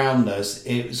world around us,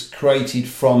 it was created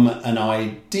from an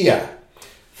idea.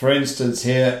 For instance,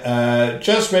 here,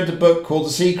 just read the book called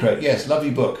The Secret. Yes,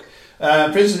 lovely book.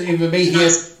 For instance, even me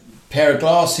here, pair of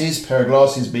glasses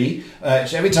me.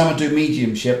 So every time I do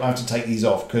mediumship, I have to take these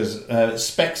off because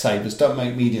Specsavers don't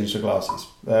make mediums for glasses.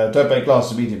 Don't make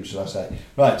glasses for mediums, should I say.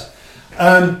 Right.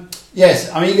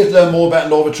 Yes, I mean, you get to learn more about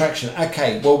law of attraction.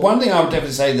 Okay, well, one thing I would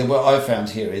definitely say that what I found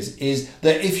here is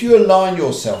that if you align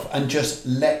yourself and just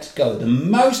let go, the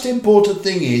most important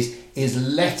thing is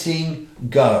letting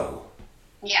go.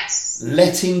 Yes.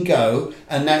 Letting go,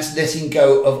 and that's letting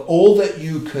go of all that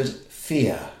you could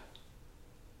fear.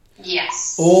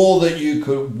 Yes. All that you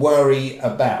could worry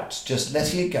about. Just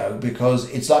letting it go, because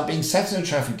it's like being sat in a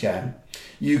traffic jam.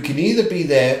 You can either be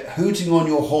there hooting on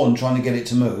your horn trying to get it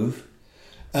to move,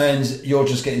 and you're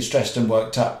just getting stressed and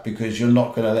worked up because you're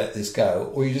not going to let this go,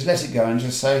 or you just let it go and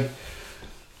just say,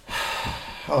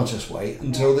 I'll just wait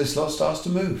until this lot starts to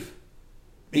move.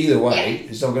 Either way,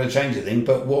 it's not going to change anything,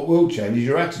 but what will change is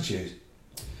your attitude.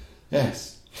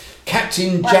 Yes.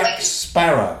 Captain Jack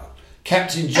Sparrow.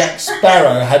 Captain Jack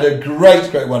Sparrow had a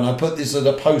great one. I put this as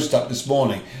a post up this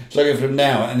morning. So I go from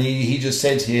now, and he just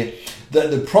said here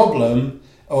that the problem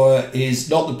is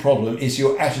not the problem, it's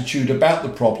your attitude about the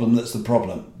problem that's the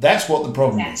problem. That's what the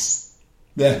problem is.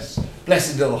 Yes.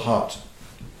 Blessed little heart.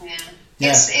 Yeah.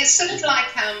 Yeah. It's sort of like,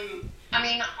 I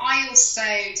mean, I also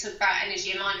talk about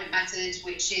energy alignment method,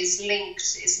 which is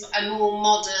linked, it's a more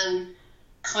modern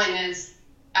kind of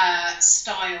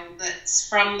style that's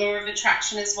from law of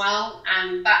attraction as well.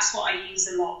 And that's what I use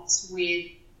a lot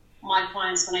with my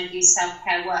clients when I do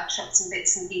self-care workshops and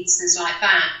bits and pieces like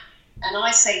that. And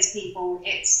I say to people,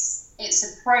 it's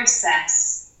a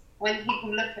process. When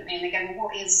people look at me and they go, well,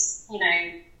 what is, you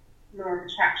know, law of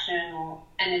attraction or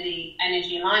energy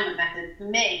alignment method? For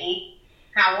me,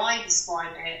 how I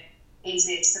describe it is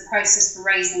it's the process for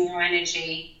raising your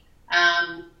energy.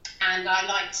 And I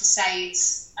like to say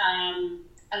it's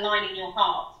aligning your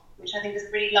heart, which I think is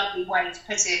a really lovely way to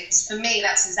put it. Because for me,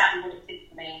 that's exactly what it did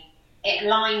for me. It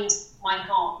aligned my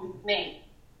heart with me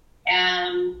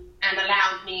and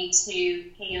allowed me to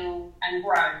heal and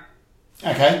grow.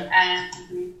 Okay.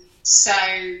 So,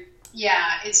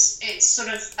 yeah, it's sort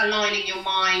of aligning your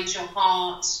mind, your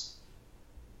heart,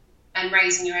 and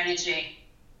raising your energy.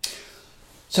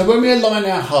 So when we align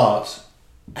our heart,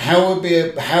 how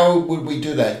would we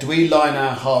do that? Do we align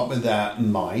our heart with our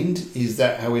mind? Is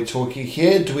that how we're talking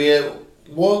here?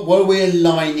 What are we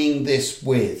aligning this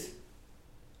with?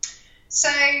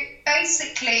 So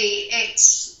basically,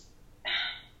 it's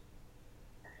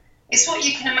what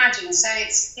you can imagine. So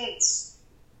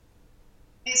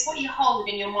it's what you hold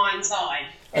in your mind's eye.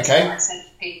 That's Okay. what I say to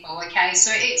people. Okay,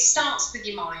 so it starts with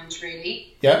your mind,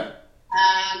 really. Yeah.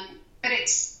 But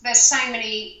there's so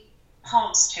many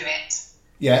parts to it.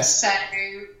 Yes. So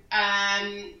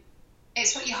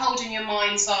it's what you hold in your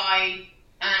mind's eye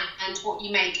and what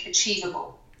you make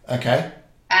achievable. Okay.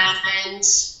 And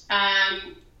it's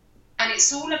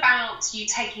all about you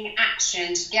taking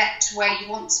action to get to where you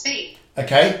want to be.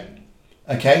 Okay.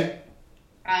 Okay.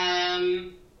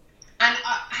 And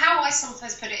how I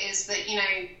sometimes put it is that, you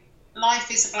know, life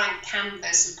is a blank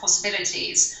canvas of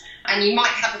possibilities, and you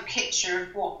might have a picture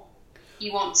of what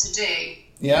you want to do.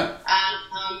 Yeah.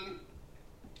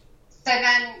 So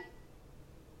then,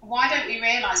 why don't we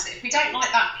realise that if we don't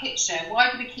like that picture,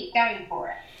 why do we keep going for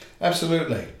it?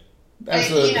 Absolutely.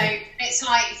 Absolutely. You know, it's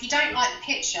like, if you don't like the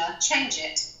picture, change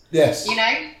it. Yes. You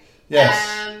know? Yes.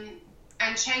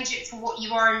 And change it for what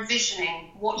you are envisioning,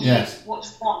 what you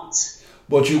want.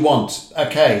 What you want.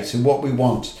 Okay, so what we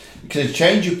want. Because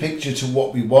change your picture to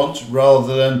what we want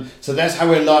rather than... So that's how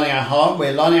we're aligning our heart.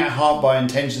 We're aligning our heart by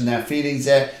intention and our feelings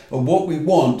there. And what we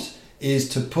want is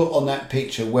to put on that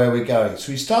picture where we're going.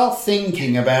 So we start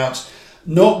thinking about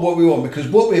not what we want, because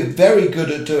what we're very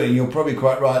good at doing, you're probably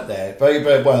quite right there, very,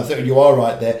 very well, I think you are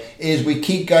right there, is we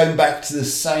keep going back to the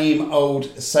same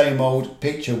old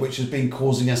picture which has been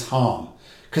causing us harm.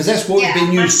 Because that's what we've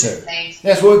been used to.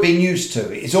 That's what we've been used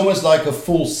to. It's almost like a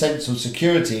false sense of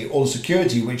security, or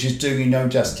security which is doing you no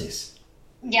justice.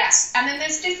 Yes, and then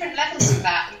there's different levels of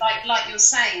that, like you're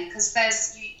saying,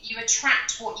 because you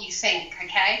attract what you think,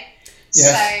 okay?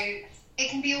 Yes. So it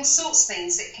can be all sorts of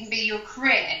things. It can be your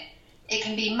career. It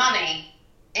can be money.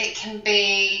 It can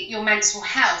be your mental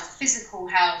health, physical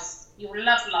health, your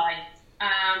love life,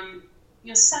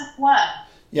 your self-worth.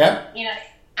 Yeah. You know,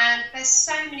 and there's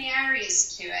so many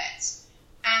areas to it.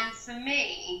 And for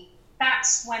me,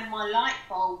 that's when my light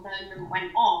bulb moment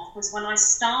went off, was when I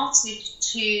started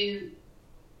to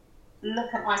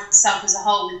look at myself as a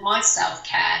whole with my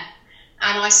self-care,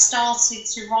 and I started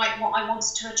to write what I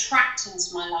wanted to attract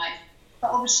into my life. But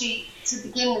obviously, to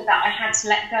begin with that, I had to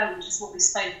let go, which is what we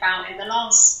spoke about in the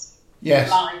last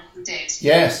live we did.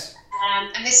 Yes.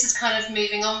 And this is kind of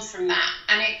moving on from that.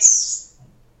 And it's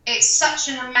such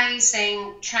an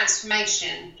amazing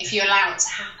transformation if you allow it to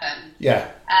happen.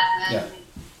 Yeah.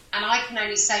 And I can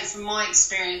only say from my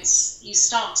experience, you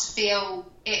start to feel,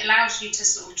 it allows you to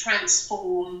sort of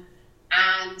transform,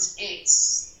 and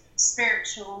it's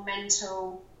spiritual,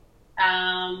 mental,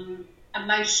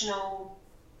 emotional,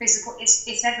 physical,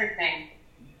 it's everything.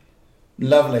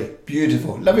 Lovely,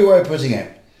 beautiful, lovely way of putting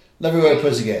it. Lovely way of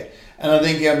putting it. And I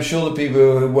think, I'm sure the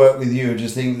people who work with you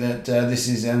just think that this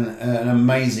is an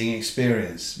amazing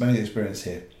experience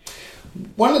here.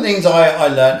 One of the things I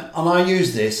learned, and I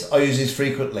use this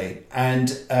frequently, and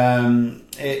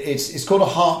it's called a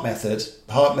heart method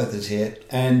here.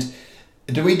 And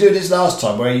did we do this last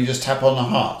time, where you just tap on the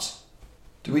heart?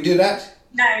 Did we do that?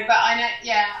 No, but I know,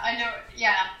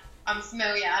 I'm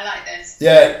familiar, I like this.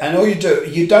 Yeah, and all you do,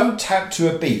 you don't tap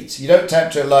to a beat. You don't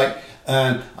tap to it like,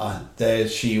 there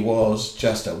she was,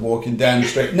 just walking down the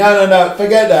street. No,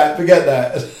 forget that.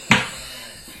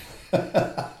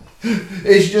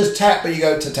 It's just tap, but you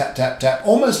go to tap, tap, tap,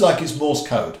 almost like it's Morse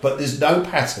code, but there's no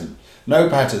pattern.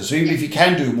 So even if you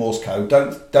can do Morse code,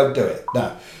 don't do it.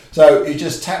 No. So you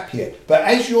just tap here. But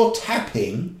as you're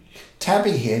tapping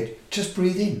here, just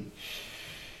breathe in.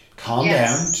 Calm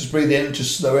down. Just breathe in and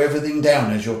just slow everything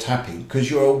down as you're tapping, because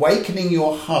you're awakening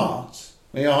your heart.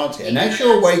 Your heart's here. And as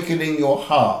you're awakening your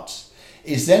heart,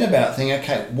 it's then about thinking,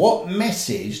 okay, what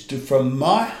message from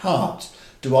my heart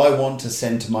do I want to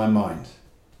send to my mind?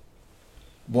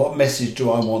 What message do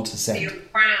I want to send? Your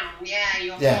crown, your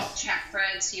heart chakra,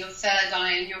 to your third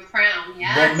eye and your crown,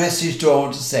 What message do I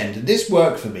want to send? And this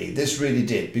worked for me. This really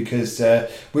did, because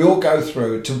we all go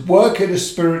through, to work in a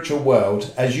spiritual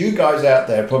world, as you guys out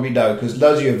there probably know, because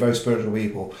loads of you are very spiritual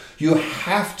people, you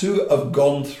have to have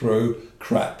gone through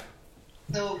crap.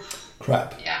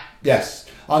 Crap. Yeah. Yes.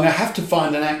 I'm going to have to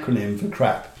find an acronym for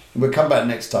crap. We'll come back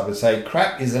next time and say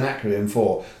crap is an acronym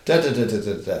for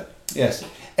da-da-da-da-da-da. Yes.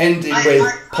 Ending with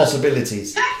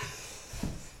possibilities.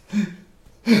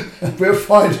 We'll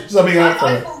find something out for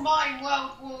it. I call mine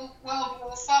World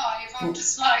War Five. I'm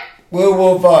just like... World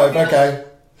War Five, okay.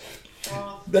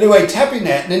 But anyway, tapping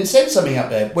that and then send something up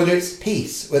there. Whether it's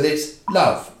peace, whether it's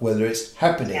love, whether it's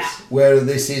happiness, whether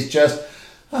this is just...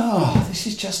 Oh, this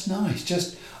is just nice.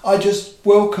 I just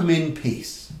welcome in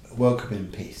peace. Welcome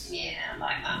in peace. Yeah, I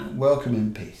like that. Welcome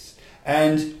in peace.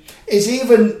 And here's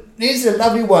a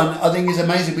lovely one. I think is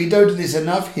amazing. We don't do this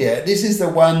enough here. This is the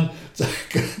one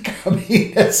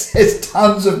coming that says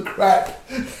tons of crap.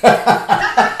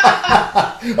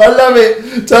 I love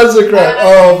it. Tons of crap.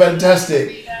 Oh,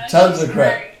 fantastic. Tons of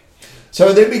crap.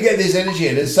 So then we get this energy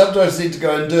in, and sometimes need to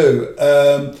go and do.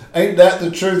 Ain't that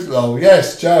the truth, lol?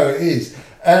 Yes, Joe, it is.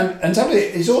 And somebody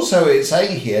is also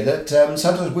saying here that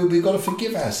sometimes we've got to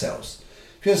forgive ourselves.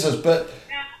 But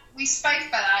we spoke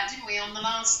about that, didn't we, on the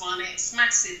last one? It's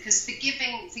massive, because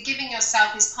forgiving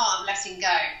yourself is part of letting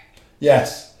go.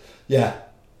 Yes. Yeah.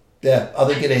 I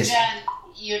think it is.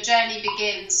 Your journey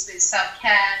begins with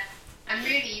self-care, and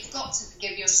really you've got to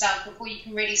forgive yourself before you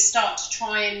can really start to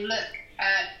try and look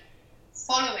at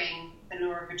following the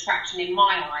law of attraction. In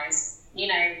my eyes, when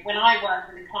I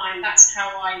work with a client, that's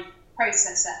how I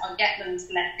process it. I get them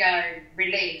to let go,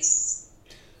 release,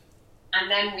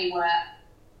 and then we work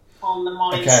on the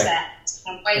mindset,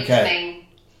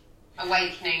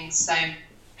 awakening. So,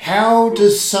 how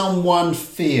does someone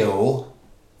feel,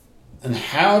 and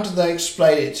how do they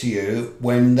explain it to you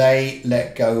when they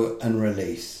let go and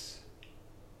release?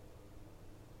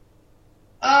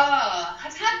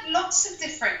 I've had lots of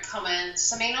different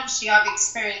comments. I mean, obviously, I've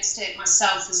experienced it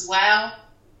myself as well.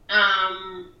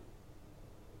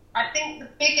 I think the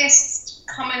biggest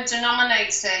common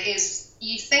denominator is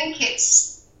you think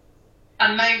it's a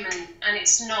moment and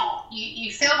it's not.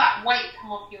 You feel that weight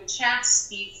come off your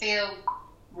chest, you feel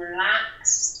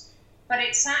relaxed, but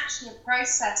it's actually a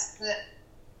process that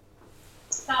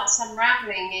starts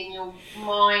unraveling in your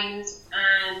mind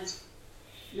and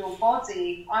your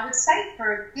body. I would say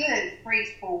for a good 3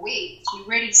 to 4 weeks, you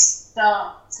really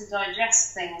start to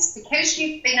digest things. Because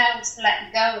you've been able to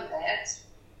let go of it,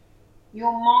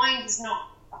 your mind is not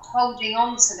holding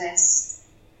on to this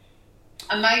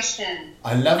emotion.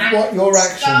 I love what your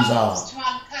actions are.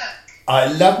 I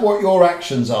love what your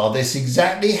actions are. That's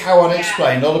exactly how I'd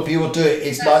explain. A lot of people do it.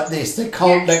 It's like this. They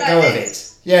can't let go of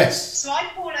it. Yes. So I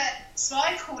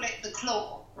call it the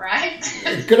claw, right?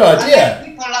 Good idea.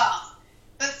 People laugh,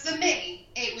 but for me,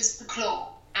 it was the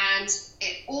claw, and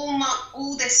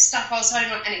all this stuff I was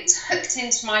holding on, and it was hooked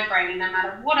into my brain. And no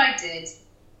matter what I did,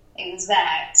 it was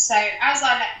there. So as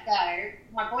I let go,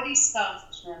 my body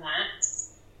started to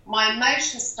relax, my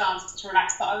emotions started to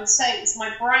relax, but I would say it was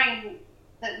my brain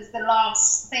that was the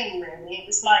last thing, really. It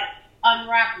was like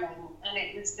unraveling, and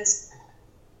it was just...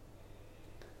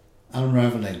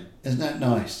 Unraveling. Isn't that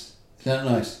nice?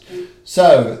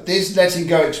 So, this letting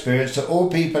go experience to all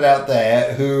people out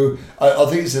there who... I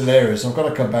think it's hilarious. I've got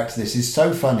to come back to this. It's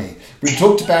so funny. We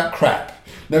talked about crap.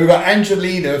 Now we've got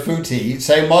Angelina Footy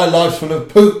saying my life's full of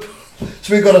poop.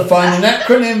 So we've got to find an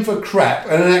acronym for crap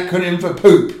and an acronym for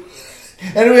poop.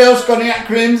 Anybody else got any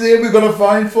acronyms here we've got to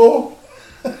find for?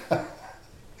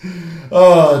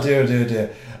 Oh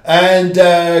dear. And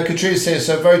Katrina says,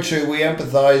 so very true, we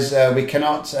empathise, we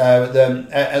cannot,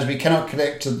 as we cannot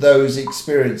connect to those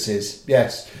experiences.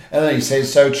 Yes. And then he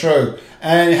says, so true.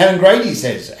 And Helen Grady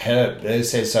says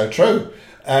so true.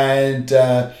 And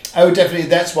definitely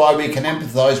that's why we can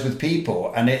empathise with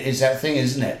people, and it is that thing,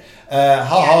 isn't it?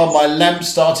 My lamp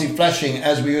started flashing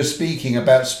as we were speaking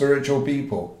about spiritual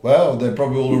people. Well, they're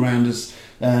probably all around us,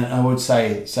 and I would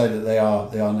say that they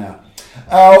are now.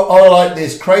 I like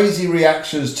this, crazy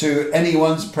reactions to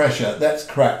anyone's pressure. That's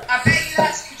crap. I bet you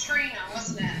that's Katrina,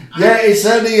 wasn't it? Yeah, it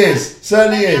certainly is. I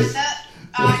knew it,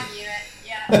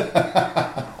 yeah.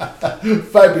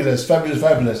 Fabulous.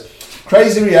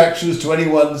 Crazy reactions to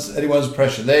anyone's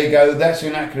pressure. There you go. That's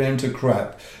an acronym to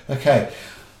crap. Okay.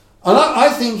 And I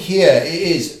think here it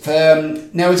is.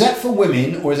 Now, is that for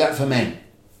women or is that for men?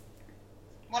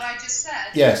 What I just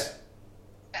said? Yes.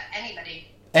 For anybody.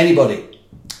 Anybody.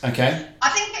 Okay. I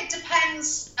think it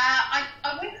depends. I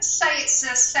wouldn't say it's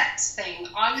a sex thing.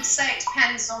 I would say it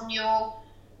depends on your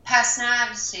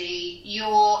personality,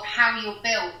 how you're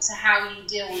built, to how you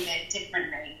deal with it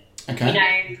differently. Okay. You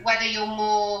know, whether you're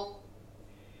more,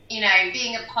 you know,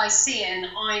 being a Piscean,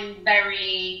 I'm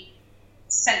very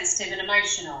sensitive and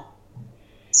emotional.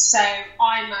 So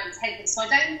I might take it. So I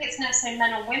don't think it's necessarily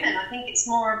men or women. I think it's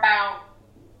more about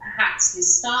perhaps your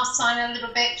star sign a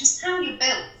little bit, just how you're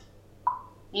built,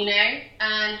 you know,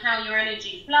 and how your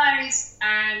energy flows.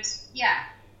 And yeah,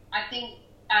 I think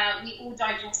we all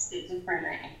digest it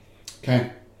differently.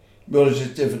 Okay. Well, it's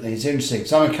just differently. It's interesting.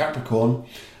 So I'm a Capricorn,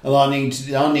 and I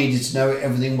needed to know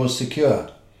everything was secure.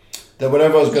 That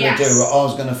whatever I was going to do, I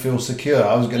was going to feel secure.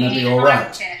 I was going to be all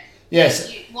right.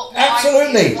 Yes,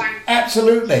 absolutely,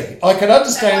 absolutely. I can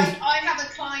understand. So I have a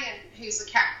client who's a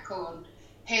Capricorn,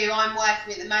 who I'm working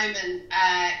with at the moment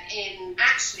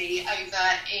over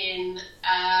in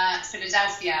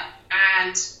Philadelphia,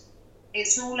 and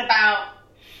it's all about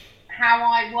how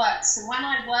I work. So when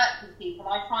I work with people,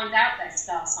 I find out their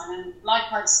star sign, and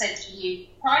like I've said to you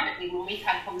privately when we've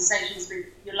had conversations with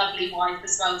your lovely wife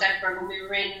as well, Deborah, when we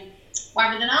were in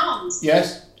Warrington Arms.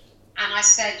 Yes. And I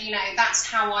said, you know, that's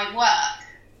how I work.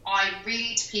 I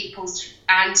read people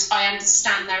and I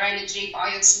understand their energy, but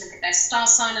I also look at their star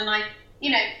sign, and I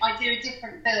do a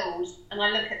different build and I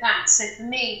look at that. So for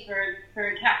me, for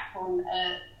a Capricorn,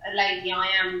 a lady I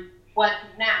am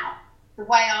working now, the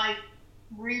way I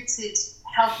rooted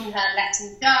helping her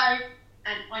letting go,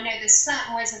 and I know there's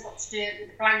certain ways I've got to do it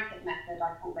with the blanket method,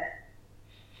 I call it.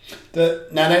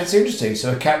 Now that's interesting.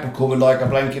 So a Capricorn with like a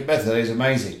blanket method is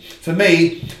amazing. For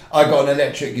me, I got an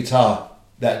electric guitar.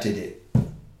 That did it.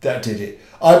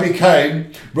 I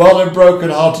became, rather than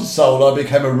broken-hearted soul, I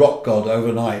became a rock god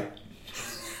overnight.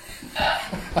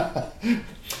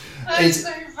 That's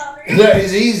so funny.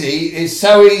 It's easy. It's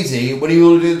so easy when you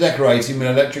want to do the decorating with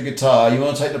an electric guitar. You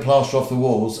want to take the plaster off the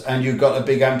walls, and you've got a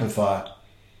big amplifier.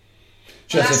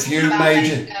 Just a few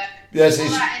major. Yes, all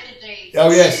that energy.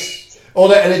 Oh yes, all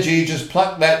that energy. You just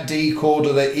pluck that D chord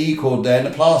or the E chord there, and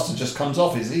the plaster just comes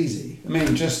off. It's easy. I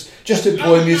mean, just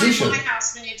employ a musician. My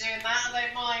house when you're doing that, I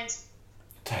don't mind.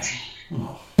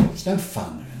 Oh, it's no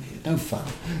fun. No fun.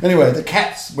 Anyway, the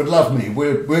cats would love me.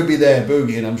 We'll be there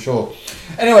boogieing, I'm sure.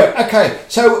 Anyway, okay.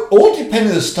 So all depending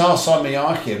on the star sign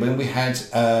hierarchy, when we had,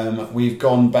 we've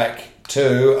gone back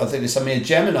to, I think there's something in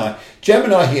Gemini.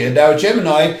 Gemini here. Now,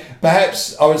 Gemini,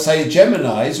 perhaps I would say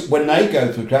Geminis, when they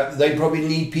go through crap, they probably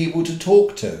need people to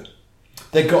talk to.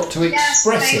 They've got to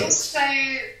express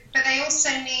it. But they also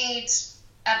need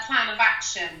a plan of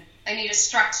action. They need a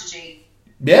strategy.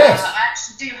 Yes. I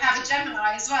actually do have a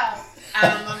Gemini as well.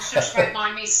 I'm sure she won't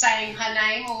mind me saying her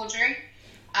name, Audrey,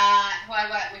 who I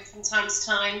work with from time to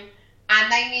time.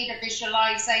 And they need a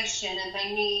visualization, and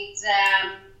they need,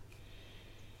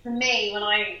 for me,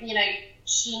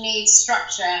 she needs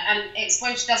structure. And it's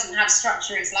when she doesn't have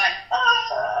structure, it's like,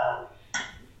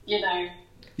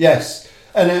 Yes.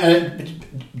 And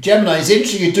Gemini, it's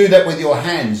interesting you do that with your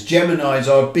hands. Geminis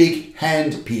are big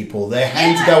hand people. Their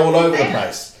hands go all over the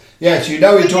place. Yes, you're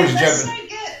talking to Gemini. They're so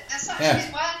good. They're such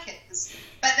good workers.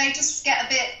 But they just get a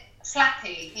bit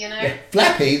flappy, you know? Yeah,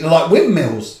 flappy? They're like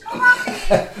windmills. You're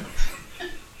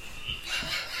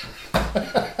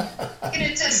going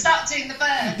to start doing the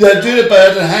bird. Yeah, do the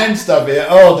bird and hand stuff here.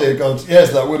 Oh, dear God.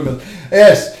 Yes, like windmills.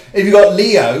 Yes. If you've got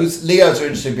Leos are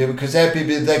interesting people because they're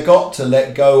people they've got to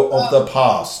let go of the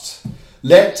past.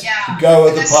 Let go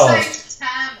of the past. So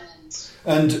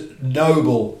determined. And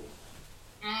noble.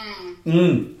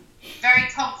 Very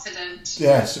confident.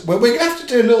 Yes. Well, we're going to have to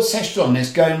do a little session on this,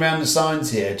 going around the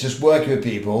signs here, just working with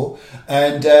people.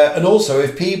 And also,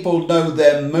 if people know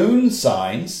their moon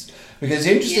signs, because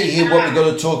interesting here, what we've got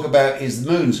to talk about is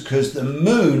the moons, because the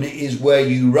moon is where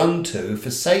you run to for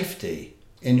safety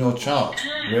in your chart,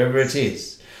 wherever it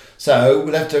is. So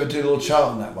we'll have to do a little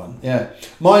chart on that one. Yeah.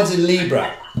 Mine's in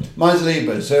Libra.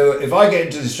 So if I get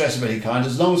into distress of any kind,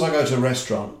 as long as I go to a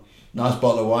restaurant, nice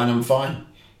bottle of wine, I'm fine.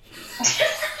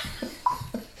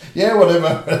 Yeah,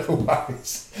 whatever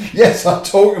worries. Yes, I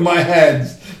talk with my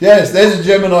hands. Yes, there's a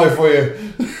Gemini for you.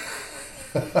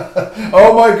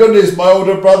 Oh my goodness, my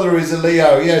older brother is a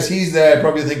Leo. Yes, he's there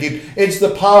probably thinking, it's the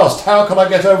past. How can I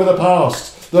get over the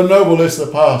past? The nobleness of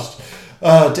the past.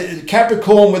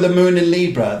 Capricorn with the moon in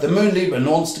Libra. The moon in Libra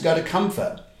wants to go to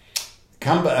comfort.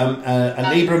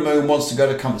 A Libra moon wants to go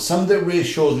to comfort. Something that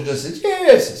reassures me just says,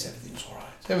 yes, everything's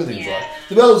Everything's right.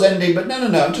 The world's ending, but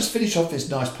no. Just finish off this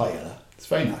nice play, Ella. It's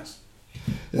very nice.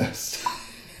 Yes.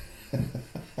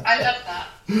 I love that.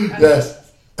 Yes.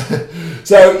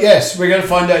 So yes, we're going to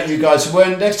find out, you guys.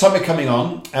 So next time we're coming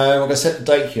on, we're going to set the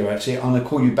date here. Actually, I'm going to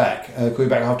call you back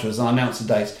afterwards, and I'll announce the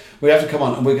dates. We have to come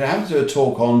on, and we're going to have to do a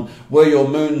talk on where your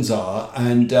moons are.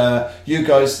 And you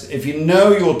guys, if you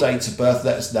know your dates of birth,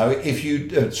 let us know. If you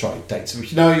dates.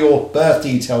 If you know your birth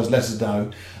details, let us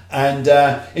know. And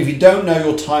if you don't know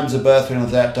your times of birth or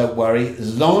anything like that, don't worry.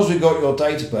 As long as we got your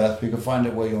date of birth, we can find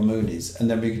out where your moon is, and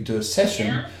then we can do a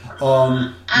session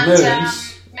on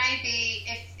moons. Maybe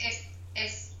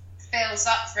if Phil's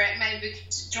up for it, maybe we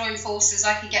could join forces.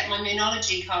 I could get my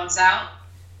moonology cards out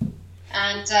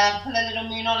and pull a little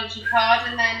moonology card,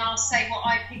 and then I'll say what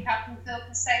I pick up, and Phil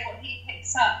can say what he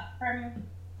picks up from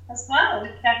as well. We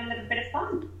could have a little bit of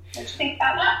fun. What do you think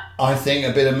about that? I think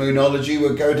a bit of moonology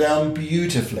would go down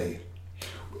beautifully.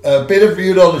 A bit of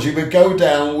moonology would go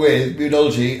down with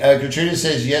moonology. Katrina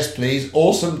says, yes, please.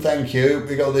 Awesome, thank you.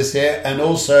 We got this here. And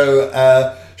also, do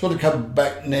you want to come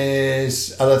back,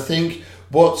 Nis? And I think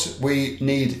what we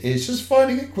need is just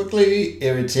finding it quickly.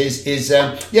 Here it is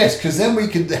yes, because then we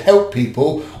can help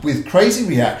people with crazy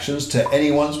reactions to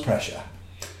anyone's pressure.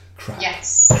 Crap.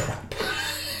 Yes. Crap.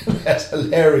 That's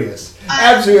hilarious.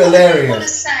 Absolutely hilarious. I want to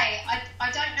say, I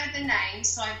don't know the name,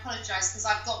 so I apologise, because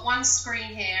I've got one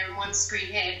screen here and one screen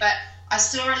here, but I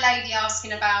saw a lady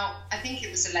asking about, I think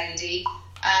it was a lady,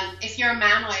 if you're a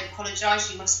man, I apologise,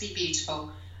 you must be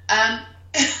beautiful.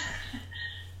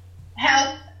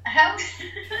 Health,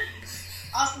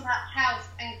 asking about health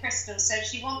and crystals, so if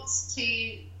she wants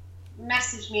to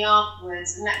message me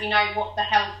afterwards and let me know what the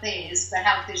health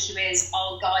issue is,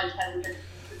 I'll guide her with the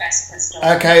best crystal.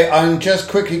 Okay, I'm just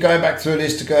quickly going back through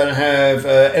this to go and have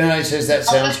NNA says that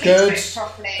sounds good.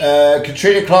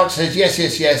 Katrina Clark says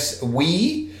yes.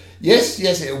 We will.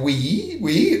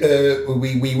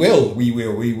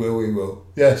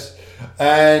 Yes.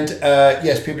 And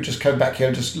yes, people just come back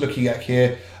here, just looking at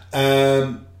here.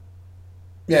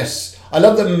 Yes, I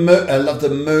love the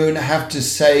moon. I have to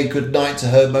say good night to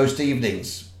her most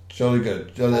evenings. Jolly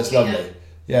good. That's lovely.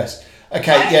 Yes.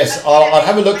 Okay, yes, I'll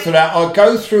have a look through that. I'll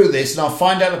go through this and I'll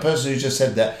find out the person who just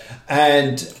said that.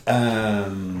 And,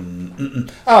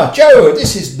 Joe,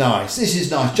 this is nice.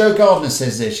 Joe Gardner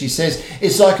says this. She says,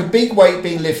 it's like a big weight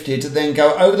being lifted and then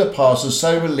go over the past and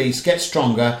so release, get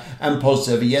stronger and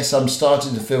positive. Yes, I'm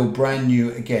starting to feel brand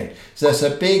new again. So that's a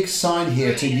big sign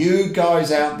here to you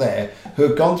guys out there who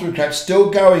have gone through crap, still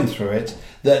going through it,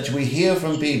 that we hear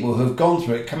from people who have gone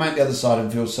through it, come out the other side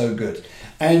and feel so good.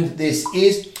 And this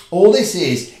is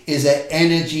an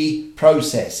energy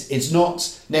process. It's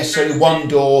not necessarily one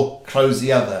door, close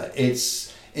the other.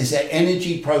 It's an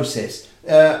energy process.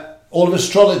 All of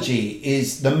astrology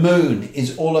is, the moon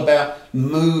is all about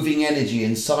moving energy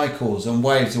in cycles and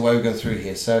waves the way we go through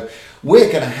here. So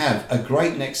we're going to have a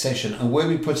great next session, and we'll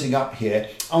be putting up here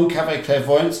on Cafe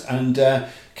Clairvoyance, and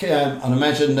I'll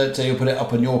imagine that you'll put it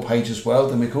up on your page as well.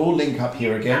 Then we can all link up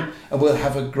here again, and we'll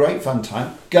have a great fun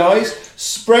time. Guys,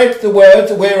 spread the word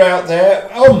that we're out there.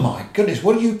 Oh my goodness,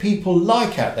 what do you people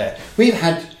like out there? We've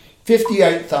had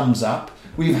 58 thumbs up.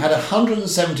 We've had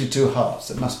 172 hearts.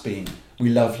 It must be. We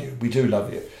love you. We do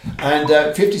love you. And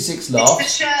 56 laughs.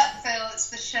 It's the shirt, Phil. It's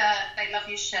the shirt. They love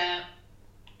your shirt.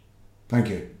 Thank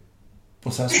you.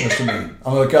 What's that supposed to mean?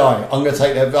 I'm a guy. I'm going to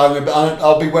take that.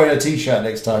 I'll be wearing a t-shirt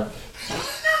next time.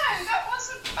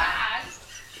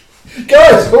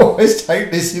 Guys always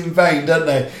take this in vain, don't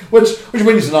they? What do you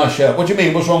mean it's a nice shirt? What do you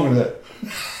mean? What's wrong with it?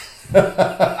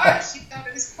 I actually thought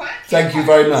it was quite. Thank you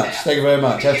very much.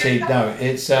 Actually, no,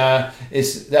 it's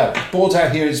bought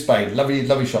out here in Spain. Lovely,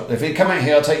 lovely shop. If you come out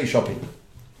here, I'll take you shopping.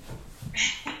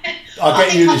 I'll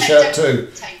get you the shirt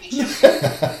too.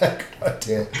 Good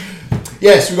idea.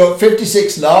 Yes, we've got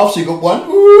 56 laughs. We've got one,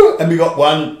 and we got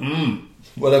one,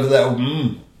 whatever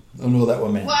that. I don't know what that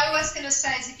one meant. What I was going to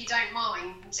say is, if you don't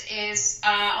mind, is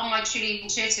on my Truly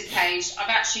Intuitive page, I've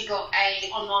actually got a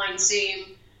online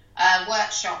Zoom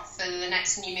workshop for the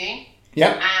next new moon.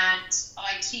 Yeah. And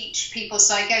I teach people,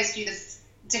 so I go through the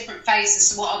different phases.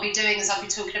 So what I'll be doing is I'll be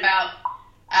talking about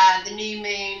the new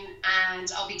moon, and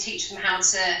I'll be teaching them how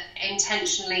to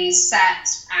intentionally set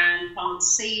and plant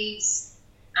seeds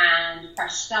and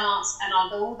fresh starts, and I'll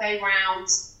go all the way around.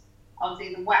 I'll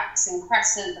do the waxing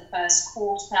crescent, the first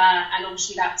quarter, and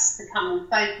obviously that's becoming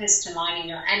focused, aligning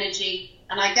your energy.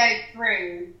 And I go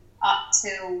through up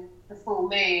till the full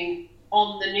moon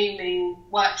on the new moon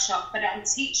workshop, but I'm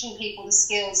teaching people the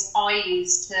skills I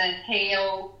use to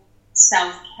heal,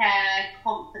 self-care,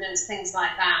 confidence, things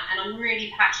like that. And I'm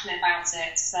really passionate about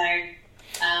it. So,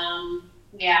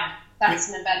 yeah, that's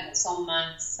an event that's on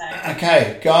there. So.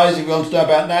 Okay, guys, if you want to know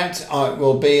about that, it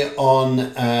will be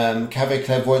on Cafe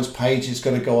Clairvoyance page. It's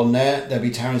got to go on there. There'll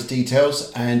be Taryn's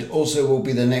details, and also will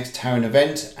be the next Taryn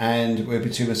event, and we'll be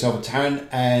between myself and Taryn,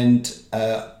 and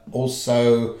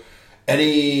also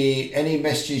any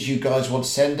messages you guys want to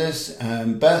send us,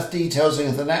 birth details,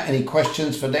 anything like that, any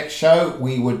questions for next show,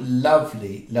 we would love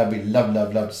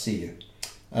to see you.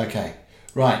 Okay,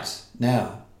 right,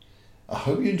 now, I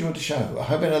hope you enjoyed the show. I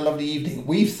hope you had a lovely evening.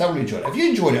 We've thoroughly enjoyed it. Have you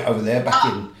enjoyed it over there, back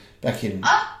in?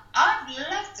 I've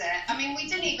loved it. I mean, we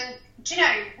didn't even, do you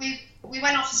know, we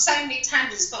went off so many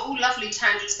tangents, but all lovely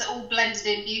tangents that all blended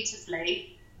in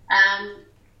beautifully, and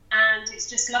it's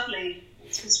just lovely.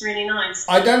 It's just really nice.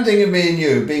 I don't think of me and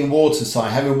you being water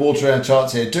sign, having water in our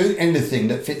charts here, doing anything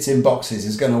that fits in boxes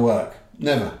is going to work.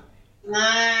 Never.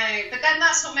 No, but then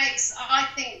that's what makes, I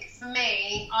think, for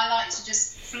me, I like to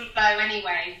just flow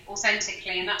anyway,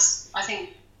 authentically, and that's, I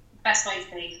think, the best way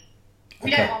to be.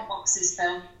 We don't want boxes,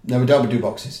 Phil. No, we don't do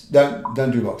boxes. Don't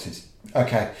do boxes.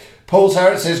 Okay. Paul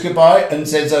Sarrett says goodbye and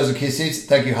sends those kisses.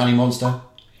 Thank you, honey monster.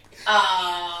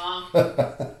 Ignore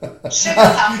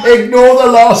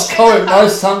the last comment. My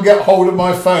son got hold of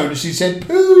my phone and she said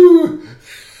poo.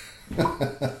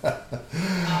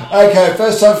 Okay,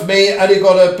 first time for me. Only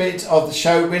got a bit of the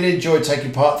show. Really enjoyed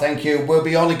taking part. Thank you. We'll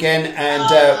be on again, and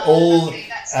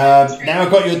now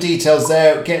I've got your details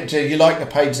there. You like the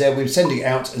page there. We're sending it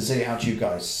out and sending it out to you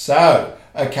guys. So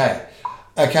okay,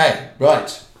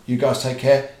 right. You guys take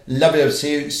care. Lovely to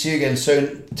see you. See you again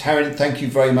soon. Taryn, thank you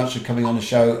very much for coming on the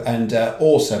show, and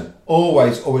awesome.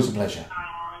 Always a pleasure.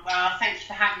 Well, thank you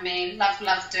for having me. Love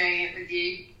doing it with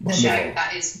you. The show,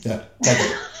 that is. Yeah, thank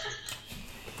you.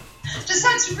 Just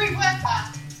had to rework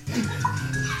that.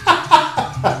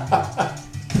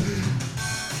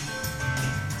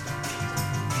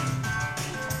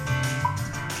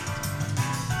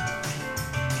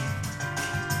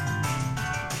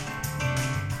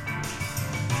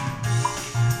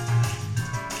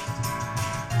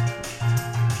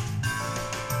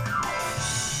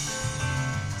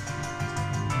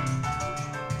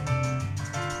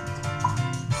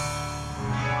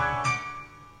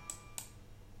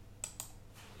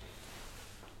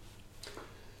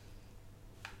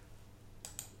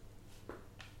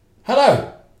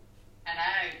 Hello.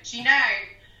 Do you know,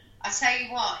 I tell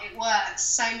you what, it works.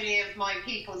 So many of my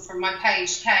people from my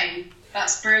page came.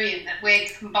 That's brilliant that we're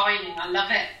combining. I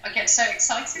love it. I get so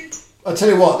excited. I'll tell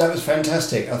you what, that was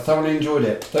fantastic. I thoroughly enjoyed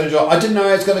it. I didn't know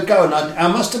how it's going to go, and I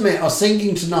must admit, I was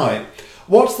thinking tonight,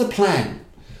 what's the plan?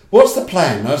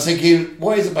 And I was thinking,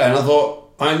 what is the plan? I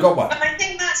thought, I ain't got one. But I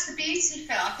think that's the beauty,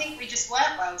 Phil. I think we just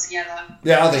work well together.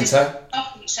 Yeah, I think so.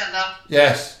 Off each other.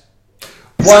 Yes.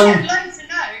 I get loads of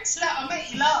notes. Look, I'll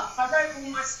make you laugh. I wrote all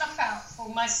my stuff out for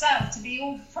myself to be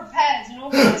all prepared and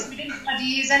organised. We didn't bloody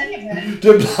use any of it.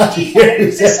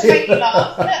 Just to make you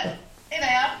laugh. Look, here they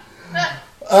are. Look.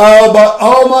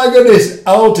 Oh my goodness.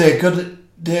 Oh dear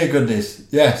goodness.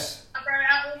 Yes. I wrote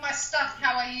out all my stuff,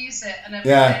 how I use it and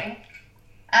everything.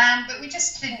 Yeah. But we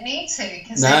just didn't need to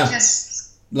because they just...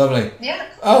 Lovely. Yeah.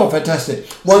 Oh, fantastic.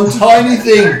 One tiny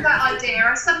thing. That idea.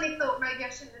 I suddenly thought maybe I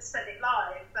shouldn't have said it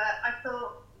live, but I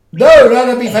thought... No,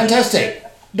 that'd be fantastic.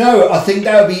 No, I think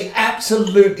that would be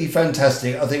absolutely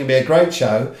fantastic. I think it'd be a great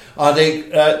show. I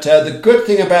think that the good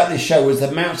thing about this show was the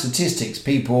amount of statistics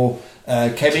people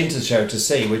came into the show to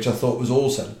see, which I thought was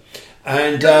awesome.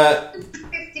 And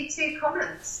 52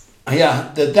 comments.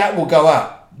 Yeah, that will go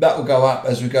up. That will go up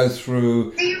as we go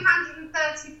through.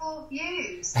 234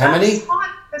 views. How many?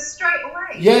 Straight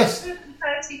away. Yes.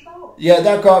 234. Yeah,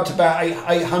 that'll go up to about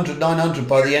 800, 900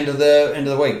 by the end of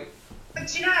the week.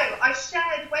 But you know, I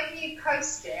shared, when you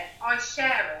post it, I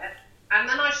share it, and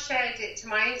then I shared it to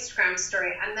my Instagram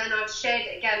story, and then I've shared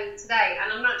it again today,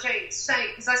 and I'm not joking,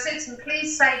 because I said to them,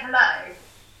 please say hello,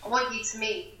 I want you to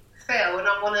meet Phil, and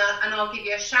I'll give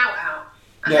you a shout out,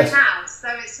 and yes. They have, so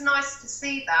it's nice to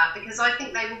see that, because I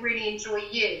think they will really enjoy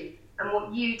you, and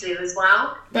what you do as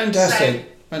well. Fantastic,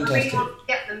 fantastic. I really want to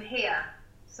get them here,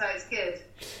 so it's good.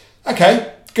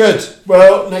 Okay, good.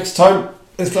 Well, next time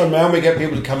round we get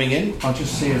people coming in. I'll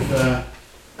just see if...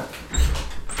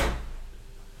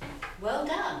 Well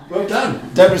done. Well done.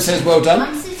 Deborah says well done.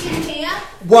 I'm sitting here.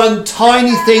 One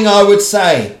tiny thing I would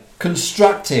say.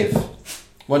 Constructive.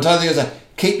 One tiny thing I would say.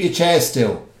 Keep your chair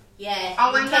still. Yeah.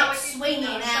 Oh, it kept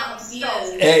swinging out of view.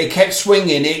 It kept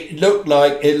swinging. It looked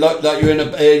like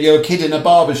you're a kid in a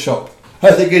barber shop.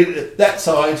 I think that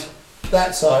side.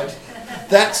 That side.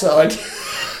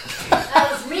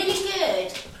 That was really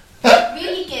good.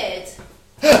 Really good.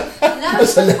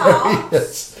 Loads of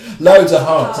hearts. Loads of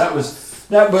hearts.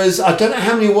 That was, I don't know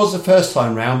how many it was the first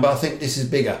time round, but I think this is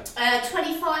bigger.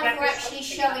 25 were actually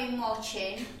showing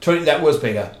watching. 20, that was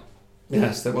bigger.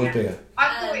 Yes, that was bigger.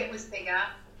 I thought it was bigger.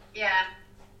 Yeah.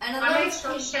 And I made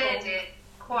sure I shared it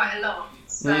quite a lot.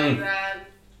 So I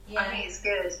think it's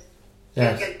good.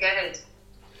 Yes. Good.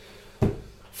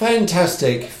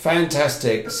 Fantastic.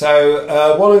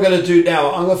 So what I'm going to do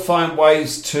now, I'm going to find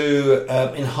ways to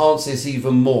enhance this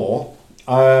even more.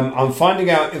 I'm finding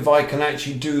out if I can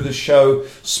actually do the show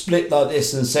split like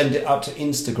this and send it up to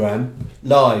Instagram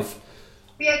live.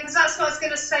 Yeah, because that's what I was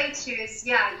going to say to you is,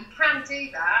 you can do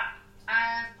that.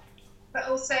 But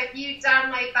also, if you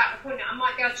download that recording, I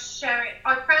might be able to share it.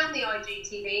 I found the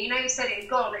IGTV. You know, you said it had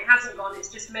gone. It hasn't gone. It's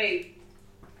just moved.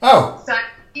 Oh. So if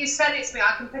you send it to me,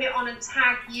 I can put it on and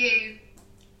tag you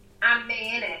and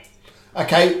me in it.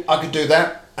 Okay, I could do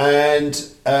that. And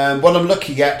what I'm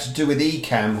looking at to do with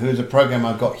Ecamm, who's a program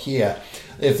I've got here,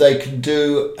 if they can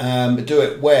do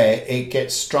it where it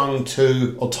gets strung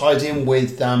to or tied in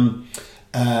with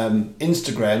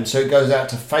Instagram, so it goes out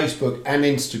to Facebook and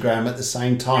Instagram at the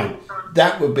same time.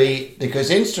 That would be, because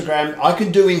Instagram, I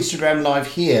can do Instagram live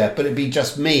here, but it'd be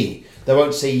just me. They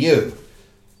won't see you,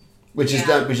 which is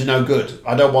no good.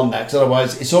 I don't want that, because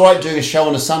otherwise it's all right doing a show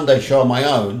on a Sunday show on my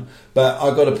own, but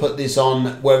I've got to put this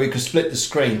on where we could split the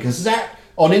screen, because that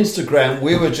on Instagram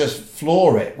we would just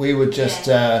floor it. We would just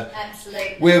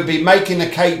absolutely. We would be making a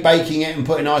cake, baking it, and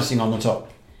putting icing on the top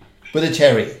with a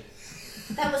cherry.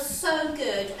 That was so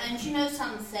good, and you know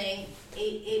something?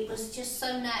 It was just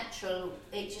so natural.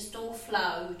 It just all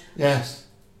flowed. Yes.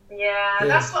 Yeah,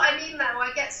 that's what I mean though.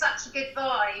 I get such a good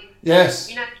vibe. Yes.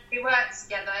 You know, we work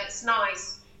together. It's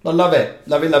nice. I love it.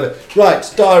 Love it.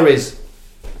 Right, diaries.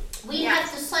 We have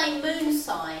the same moon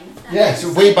sign. Yes,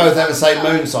 we both have the same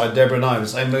moon sign. Deborah and I have the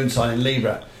same moon sign in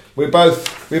Libra. We're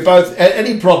both.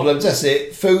 Any problems? That's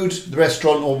it. Food, the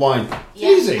restaurant, or wine. Yeah,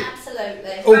 Easy.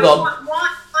 Absolutely. All gone.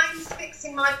 Wine's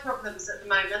fixing my problems at the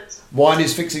moment. Wine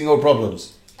is fixing your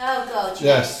problems. Oh God,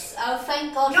 yes. Oh,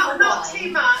 thank God for Not wine.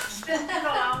 too much. Just a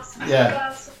glass. Yeah. A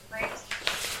glass of wine.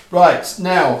 Right,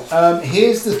 now,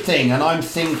 here's the thing, and I'm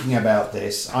thinking about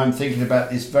this. I'm thinking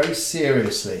about this very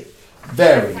seriously.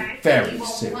 Very You want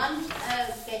seriously. one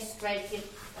guest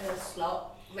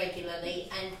slot regularly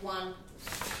and one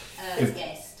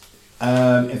guest.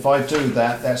 If I do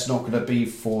that, that's not going to be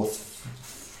for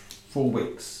 4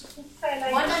 weeks.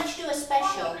 Why don't you do a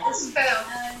special? Just Phil.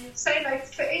 Say hello to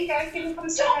Phil. Here you go. Give him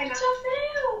some Dr.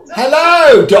 Phil.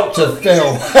 Hello, Dr.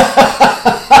 Phil.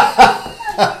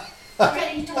 Don't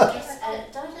let you do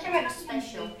a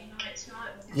special.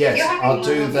 Yes, I'll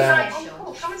do that.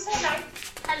 Come and say hello.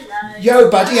 Hello. Yo,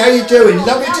 buddy, how you doing?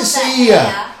 Lovely to see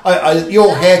you.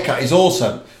 Your haircut is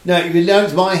awesome. Now, if you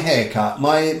notice my haircut,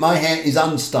 my hair is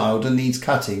unstyled and needs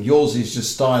cutting. Yours is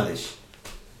just stylish.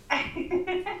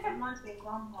 Reminds me of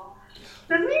Grandpa.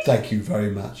 Thank you very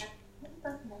much.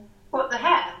 What, the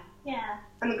hair? Yeah.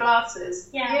 And the glasses?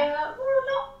 Yeah. Well,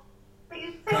 not.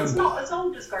 Phil's not as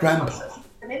old as Grandpa. So it's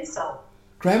an insult.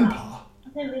 Grandpa? I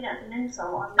don't mean it as an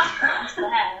insult. I just the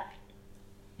hair.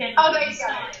 Oh, there you go.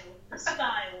 The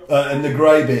style. And the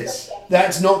grey bits.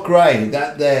 That's not grey.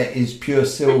 That there is pure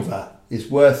silver. It's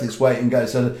worth its weight in gold.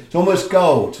 So it's almost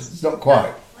gold. It's not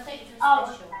quite. Why don't you do a Oh,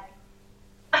 special? okay.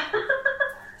 I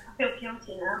feel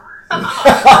guilty now.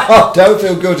 Don't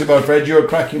feel guilty, my friend. You're a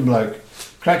cracking bloke.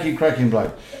 Cracking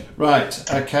bloke. Right,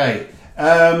 okay.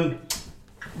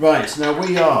 Right, now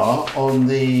we are on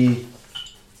the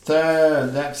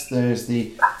third. There's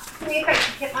the. Can you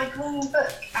get my green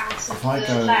book out of If I the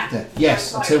go lab? there.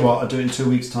 Yes, I'll tell you what, I'll do it in 2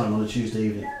 weeks' time on a Tuesday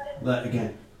evening. That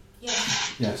again. Yeah.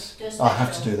 Yes. Do a I have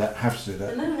to special. do that. Have to do that.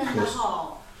 The moon and the Yes.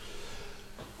 heart.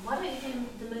 Why don't you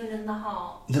do the moon and the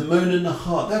heart? The Moon and the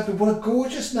Heart. That'd be what a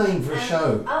gorgeous name for a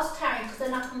show. Ask Taryn, because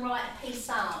then I can write a piece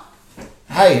up.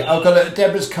 Hey,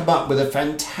 Deborah's come up with a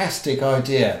fantastic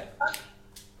idea.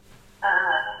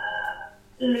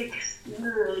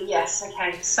 Yes,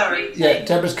 okay, sorry. Yeah,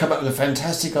 Deborah's come up with a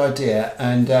fantastic idea,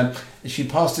 and she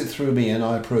passed it through me, and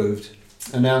I approved.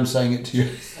 And now I'm saying it to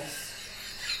you.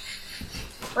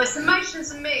 Well, it's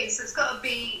emotions and moods, so it's got to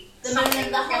be The moon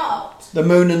and the heart. The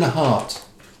Moon and the Heart.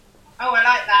 Oh, I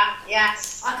like that,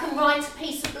 yes. I can write a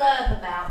piece of blurb about